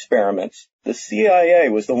Ultra experiments, the CIA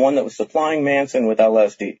was the one that was supplying Manson with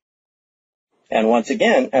LSD. And once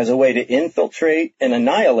again, as a way to infiltrate and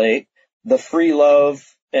annihilate the free love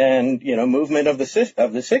and, movement of the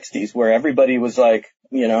 60s, where everybody was like,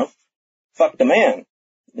 fuck the man.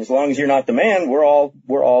 As long as you're not the man, we're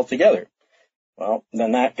all together. Well,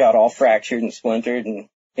 then that got all fractured and splintered and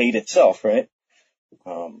ate itself, right?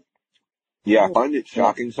 Yeah, I find it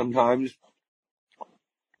shocking sometimes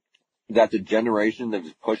that the generation that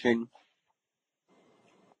is pushing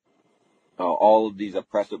all of these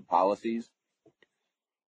oppressive policies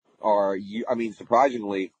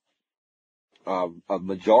surprisingly, a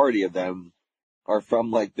majority of them are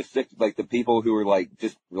from the people who are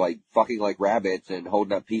just fucking like rabbits and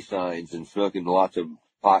holding up peace signs and smoking lots of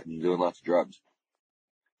pot and doing lots of drugs.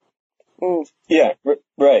 Yeah,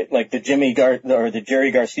 right. Like the the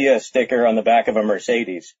Jerry Garcia sticker on the back of a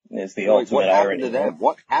Mercedes is the ultimate irony.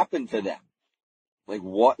 What happened to them?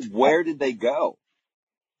 Where did they go?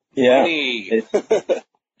 Yeah. It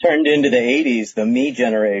turned into the 80s, the me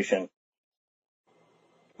generation.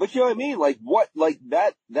 But you know what I mean?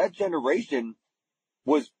 That generation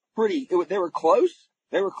was pretty, they were close.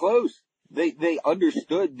 They were close. They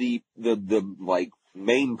understood the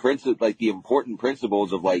main principle, the important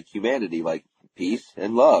principles of humanity, peace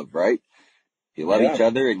and love, right? If you love each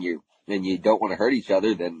other and you don't want to hurt each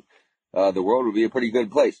other, then, the world would be a pretty good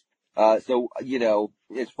place. So,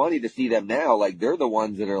 it's funny to see them now, they're the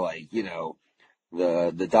ones that are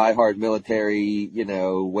the diehard military,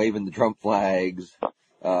 waving the Trump flags,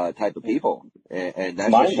 type of people. And that's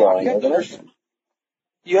mind blowing, just shocking. isn't it?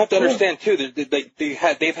 You have to understand too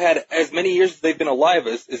that they've had as many years as they've been alive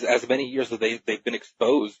as many years that they've been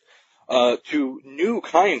exposed to new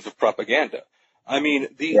kinds of propaganda. I mean,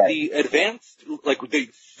 the advanced, like the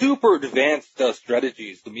super advanced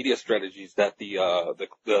strategies, the media strategies that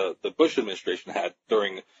the Bush administration had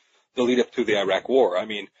during the lead up to the Iraq War. I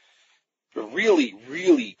mean, really,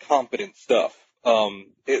 really competent stuff. I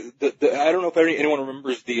don't know if anyone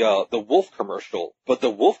remembers the Wolf commercial, but the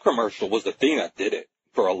Wolf commercial was the thing that did it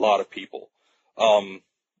for a lot of people. I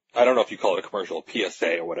don't know if you call it a commercial, a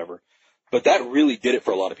PSA or whatever, but that really did it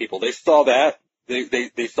for a lot of people. They saw that.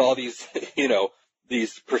 They saw these,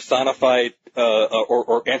 these personified,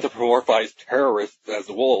 or anthropomorphized terrorists as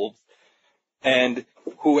wolves. And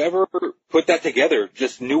whoever put that together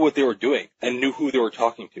just knew what they were doing and knew who they were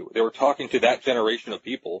talking to. They were talking to that generation of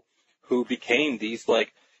people who became these,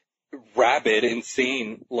 like, rabid,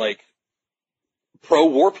 insane, like,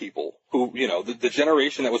 pro-war people who, the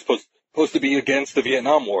generation that was supposed to be against the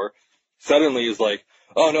Vietnam War suddenly is like,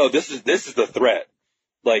 oh no, this is the threat.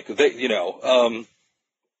 Like,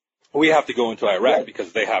 we have to go into Iraq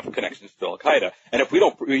because they have connections to Al-Qaeda. And if we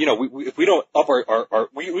don't, if we don't up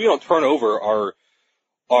we don't turn over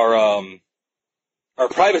our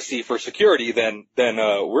privacy for security, then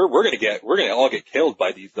we're gonna all get killed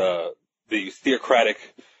by these theocratic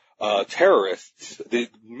terrorists, the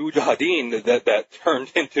Mujahideen that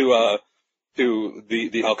turned into to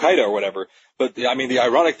the Al-Qaeda or whatever. But the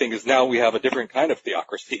ironic thing is now we have a different kind of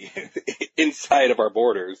theocracy inside of our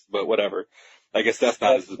borders, but whatever. I guess that's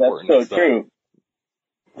not as important. That's so true.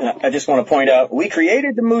 I just want to point out, we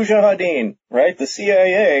created the Mujahideen, right? The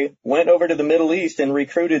CIA went over to the Middle East and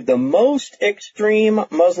recruited the most extreme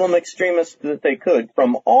Muslim extremists that they could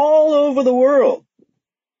from all over the world.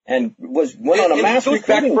 And went on a mass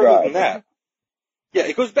recruiting drive. Yeah,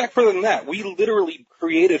 it goes back further than that. We literally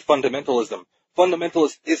created fundamentalism,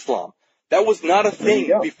 fundamentalist Islam. That was not a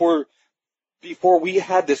thing before we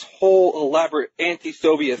had this whole elaborate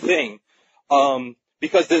anti-Soviet thing.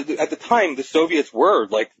 Because at the time the Soviets were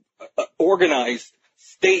like organized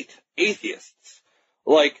state atheists.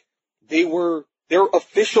 Like their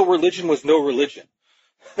official religion was no religion.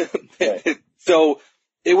 Right. So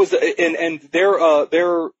it was, and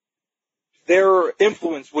their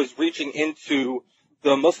influence was reaching into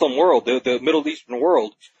the Muslim world, the Middle Eastern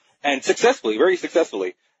world, and very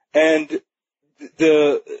successfully. And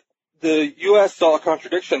the U.S. saw a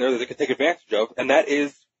contradiction there that they could take advantage of, and that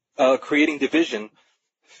is creating division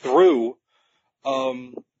through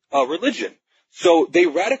religion. So they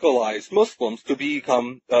radicalized Muslims to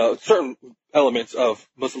become certain elements of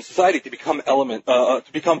Muslim society to become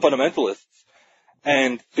fundamentalists,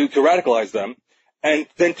 and to radicalize them, and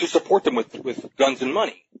then to support them with guns and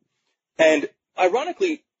money. And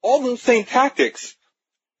ironically, all those same tactics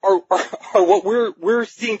are what we're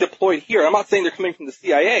seeing deployed here. I'm not saying they're coming from the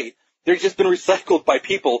CIA. They've just been recycled by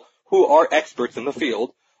people who are experts in the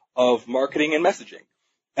field of marketing and messaging.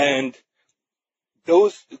 And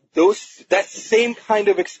that same kind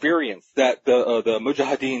of experience that the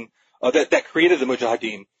Mujahideen, that created the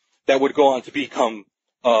Mujahideen, that would go on to become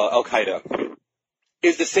Al-Qaeda,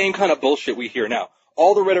 is the same kind of bullshit we hear now.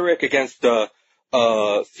 All the rhetoric against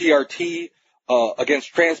CRT,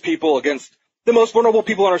 against trans people, against the most vulnerable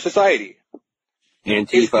people in our society,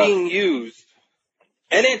 Antifa is being used.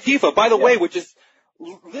 And Antifa, by the way, which is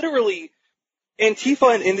literally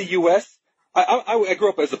Antifa in the U.S. I grew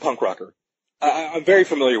up as a punk rocker. I'm very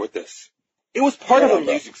familiar with this. It was part of a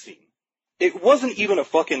music scene. It wasn't even a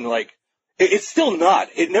fucking, like, it's still not.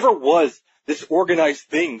 It never was this organized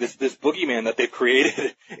thing, this boogeyman that they've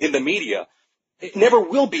created in the media. It never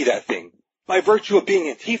will be that thing by virtue of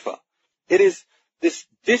being Antifa. It is this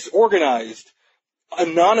disorganized,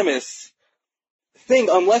 anonymous thing,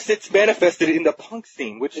 unless it's manifested in the punk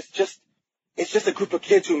scene, which is it's just a group of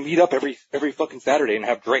kids who meet up every fucking Saturday and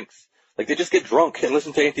have drinks. Like, they just get drunk and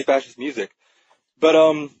listen to anti-fascist music. But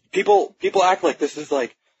people act like this is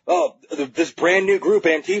like, oh, this brand new group,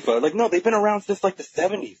 Antifa. Like, no, they've been around since like the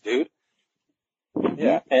 70s, dude.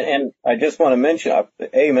 Yeah, and I just want to mention,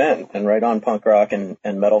 amen, and right on, punk rock and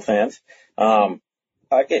metal fans. And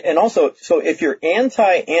also, so if you're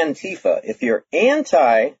anti-Antifa, if you're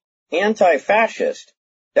anti-fascist,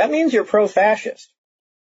 that means you're pro-fascist,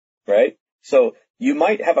 right? So you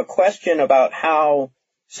might have a question about how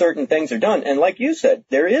certain things are done. And like you said,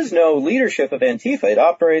 there is no leadership of Antifa. It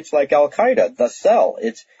operates like Al-Qaeda, the cell.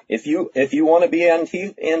 It's, if you want to be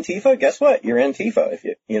Antifa, guess what? You're Antifa,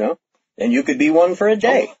 and you could be one for a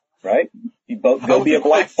day, right? You both go be a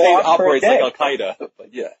black bloc for a day. Operates like Al-Qaeda,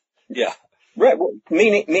 but yeah. Right. Well,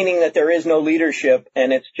 meaning that there is no leadership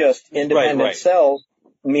and it's just independent right. cells,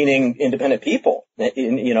 meaning independent people.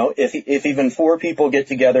 You know, if even 4 people get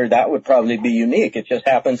together, that would probably be unique. It just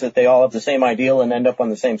happens that they all have the same ideal and end up on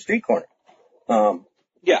the same street corner.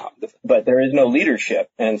 Yeah. But there is no leadership,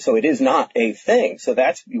 and so it is not a thing. So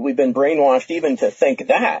we've been brainwashed even to think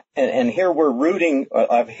that. And here we're rooting,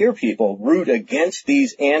 I hear people root against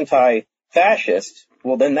these anti-fascists.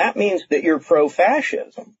 Well, then that means that you're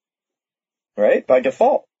pro-fascism, right? By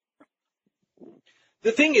default.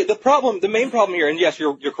 The thing is, the main problem here, and yes,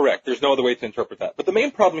 you're correct. There's no other way to interpret that. But the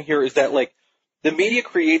main problem here is that, like, the media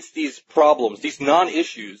creates these problems, these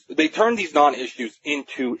non-issues. They turn these non-issues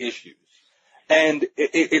into issues. And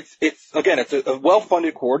it's a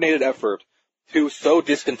well-funded, coordinated effort to sow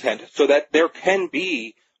discontent so that there can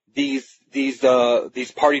be these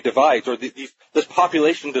party divides or this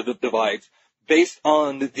population divides based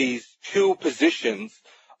on these two positions,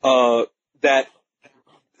 that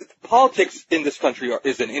politics in this country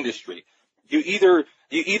is an industry. You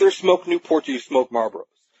either smoke Newport or you smoke Marlboros.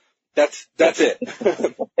 That's it.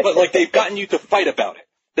 But like, they've gotten you to fight about it.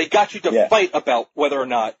 They got you to fight about whether or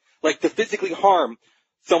not, like, to physically harm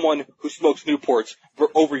someone who smokes Newports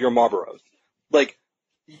over your Marlboros. Like,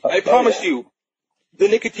 I promise you, the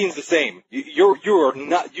nicotine's the same. You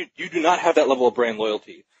do not have that level of brand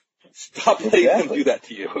loyalty. Stop letting them do that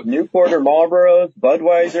to you. Newport or Marlboros,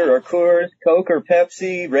 Budweiser or Coors, Coke or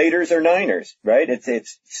Pepsi, Raiders or Niners, right?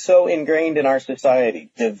 It's so ingrained in our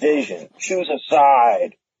society. Division. Choose a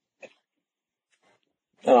side.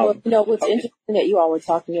 Well, what's interesting that you all were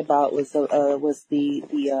talking about was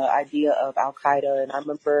the idea of Al Qaeda, and I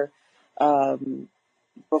remember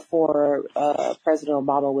before President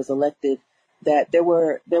Obama was elected that there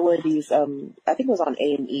were these I think it was on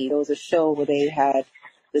A&E. There was a show where they had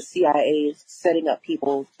the CIA setting up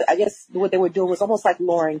people. I guess what they were doing was almost like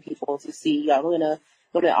luring people to see, I'm gonna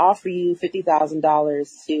offer you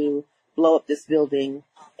 $50,000 to blow up this building.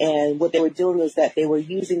 And what they were doing was that they were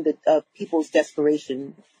using the people's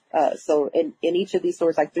desperation. So in each of these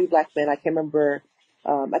stories, like 3 black men, I can't remember.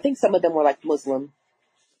 I think some of them were like Muslim.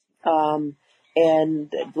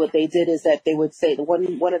 And what they did is that they would say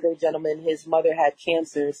one of the gentlemen, his mother had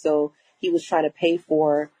cancer, so he was trying to pay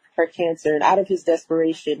for her cancer, and out of his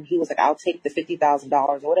desperation, he was like, "I'll take the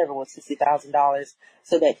 $50,000 or whatever it was, $60,000,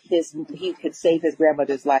 so that he could save his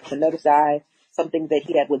grandmother's life." Another guy, something that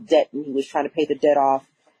he had with debt, and he was trying to pay the debt off.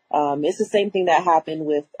 It's the same thing that happened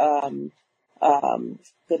with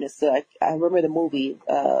goodness, I remember the movie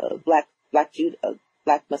Black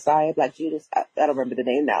Messiah, Black Judas. I don't remember the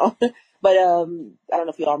name now. But I don't know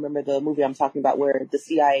if you all remember the movie I'm talking about, where the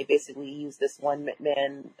CIA basically used this one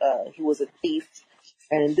man. He was a thief,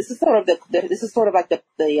 and this is sort of like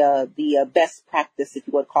the best practice, if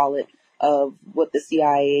you would call it, of what the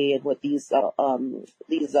CIA and what these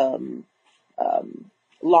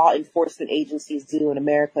law enforcement agencies do in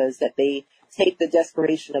America, is that they take the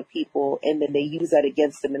desperation of people and then they use that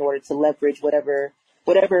against them in order to leverage whatever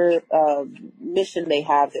mission they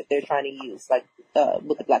have that they're trying to use. Like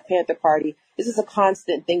with the Black Panther Party, this is a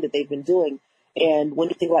constant thing that they've been doing. And when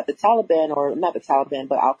you think about the Taliban, or not the Taliban,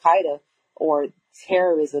 but Al Qaeda or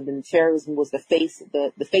terrorism, and terrorism was the face of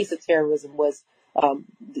terrorism was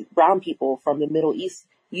the brown people from the Middle East.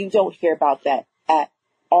 You don't hear about that at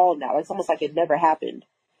all now. It's almost like it never happened.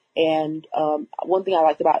 And one thing I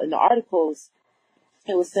liked about in the articles,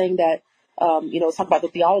 it was saying that it's talking about the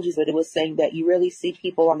theologies, but it was saying that you really see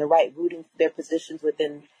people on the right rooting for their positions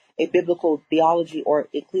within a biblical theology or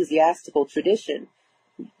ecclesiastical tradition.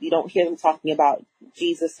 You don't hear them talking about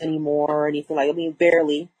Jesus anymore or anything like. I mean,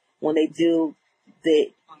 barely. When they do,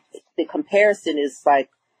 the comparison is like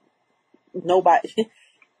nobody.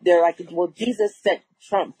 They're like, well, Jesus sent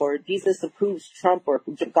Trump, or Jesus approves Trump, or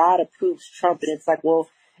God approves Trump, and it's like, well,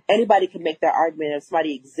 anybody can make that argument if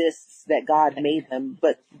somebody exists that God made them,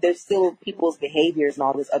 but there's still people's behaviors and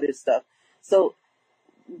all this other stuff. So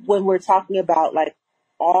when we're talking about like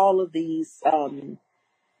all of these boogeymen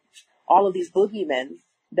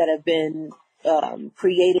that have been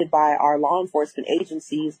created by our law enforcement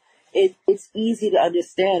agencies, it's easy to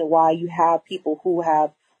understand why you have people who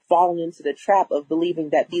have fallen into the trap of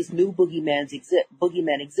believing that these new boogeymen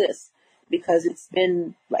exist, because it's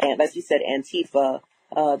been, like you said, Antifa,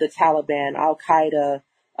 the Taliban, Al Qaeda.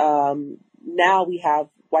 Now we have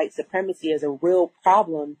white supremacy as a real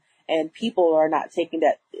problem, and people are not taking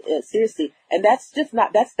that seriously. And that's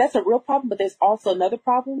a real problem. But there's also another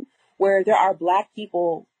problem where there are black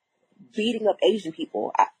people beating up Asian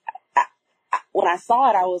people. When I saw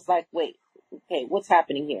it, I was like, wait, okay, what's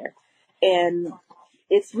happening here? And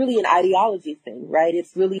it's really an ideology thing, right?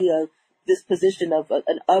 It's really this position of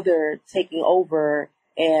an other taking over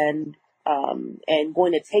and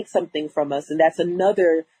going to take something from us. And that's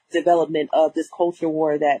another development of this culture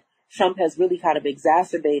war that Trump has really kind of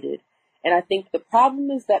exacerbated. And I think the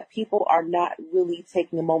problem is that people are not really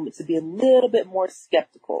taking a moment to be a little bit more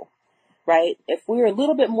skeptical, right? If we're a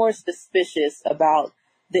little bit more suspicious about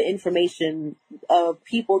the information of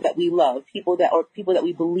people that we love, people that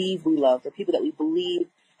we believe we love, or people that we believe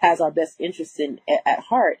has our best interests at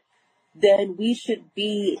heart, then we should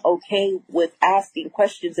be okay with asking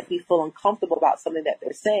questions if we feel uncomfortable about something that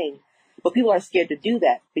they're saying. But people are scared to do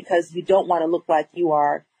that because you don't want to look like you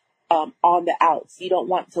are on the outs. People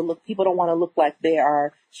don't want to look like they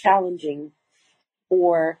are challenging,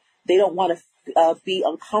 or they don't want to be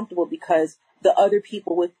uncomfortable because the other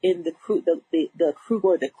people within the crew, the crew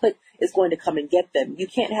or the clique is going to come and get them. You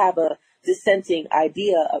can't have a dissenting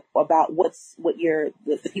idea about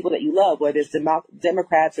the people that you love, whether it's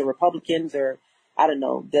Democrats or Republicans or, I don't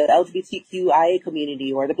know, the LGBTQIA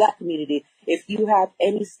community or the Black community. If you have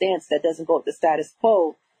any stance that doesn't go with the status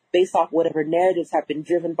quo based off whatever narratives have been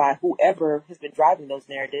driven by whoever has been driving those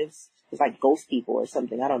narratives, it's like ghost people or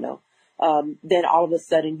something, I don't know. Then all of a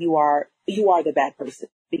sudden you are the bad person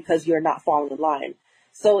because you're not falling in line.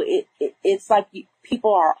 So it's like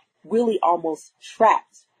people are really almost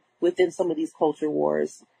trapped within some of these culture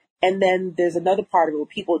wars. And then there's another part of it where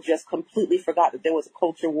people just completely forgot that there was a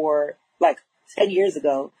culture war like 10 years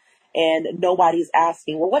ago, and nobody's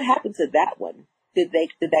asking, well, what happened to that one? Did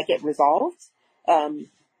that get resolved?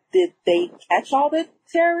 Did they catch all the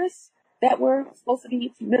terrorists that were supposed to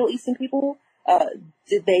be Middle Eastern people?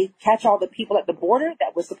 Did they catch all the people at the border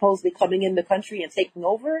that were supposedly coming in the country and taking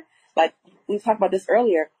over? Like we talked about this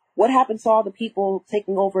earlier. What happened to all the people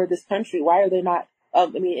taking over this country? Why are they not?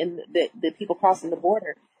 And the people crossing the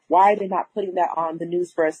border. Why are they not putting that on the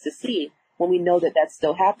news for us to see when we know that that's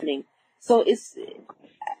still happening? So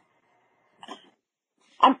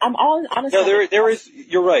I'm all honestly. No, there is.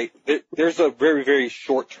 You're right. There's a very, very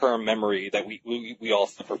short-term memory that we all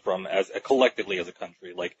suffer from collectively as a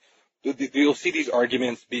country. Like you'll see these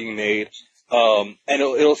arguments being made, and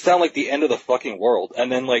it'll sound like the end of the fucking world. And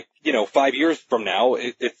then 5 years from now,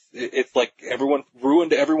 it's like everyone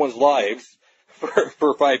ruined everyone's lives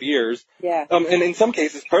for 5 years. Yeah. And in some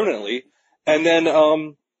cases permanently. And then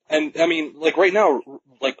and I mean, like right now,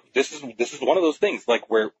 like this is one of those things like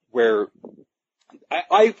where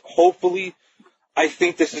I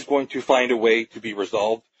think this is going to find a way to be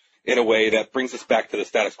resolved in a way that brings us back to the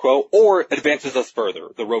status quo or advances us further,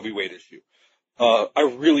 the Roe v. Wade issue.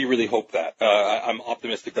 I really, really hope that. I'm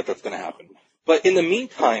optimistic that that's going to happen. But in the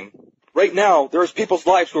meantime, right now, there's people's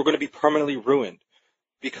lives who are going to be permanently ruined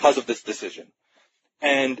because of this decision.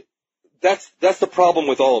 And that's the problem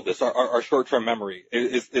with all of this, our short-term memory,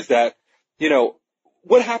 is that,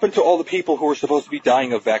 what happened to all the people who were supposed to be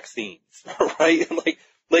dying of vaccines, right?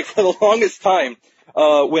 Like for the longest time,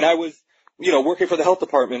 when I was, working for the health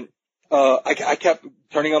department, I kept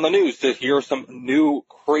turning on the news to hear some new,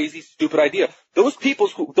 crazy, stupid idea. Those people,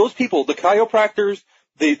 the chiropractors,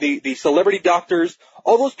 the celebrity doctors,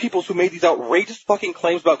 all those people who made these outrageous fucking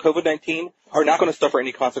claims about COVID-19 are not going to suffer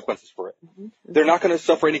any consequences for it. Mm-hmm. They're not going to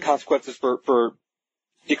suffer any consequences for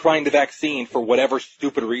decrying the vaccine for whatever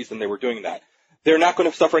stupid reason they were doing that. They're not going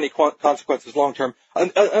to suffer any consequences long term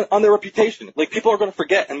on their reputation. Like people are going to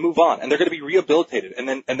forget and move on, and they're going to be rehabilitated,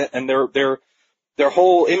 and their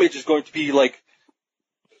whole image is going to be like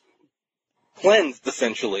cleansed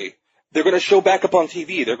essentially. They're going to show back up on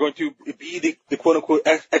TV. They're going to be the quote unquote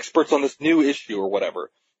experts on this new issue or whatever.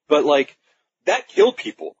 But like that killed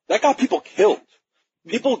people. That got people killed.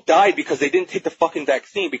 People died because they didn't take the fucking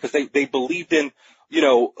vaccine because they believed in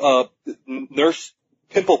nurse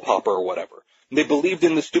pimple popper or whatever. They believed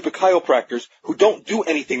in the stupid chiropractors who don't do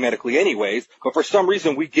anything medically anyways, but for some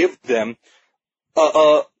reason we give them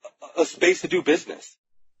a space to do business.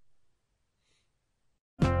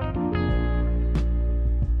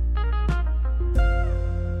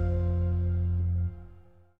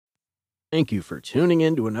 Thank you for tuning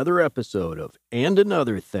in to another episode of And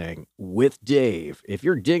Another Thing with Dave. If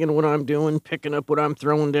you're digging what I'm doing, picking up what I'm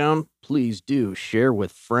throwing down, please do share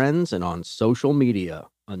with friends and on social media.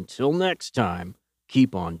 Until next time,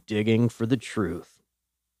 keep on digging for the truth.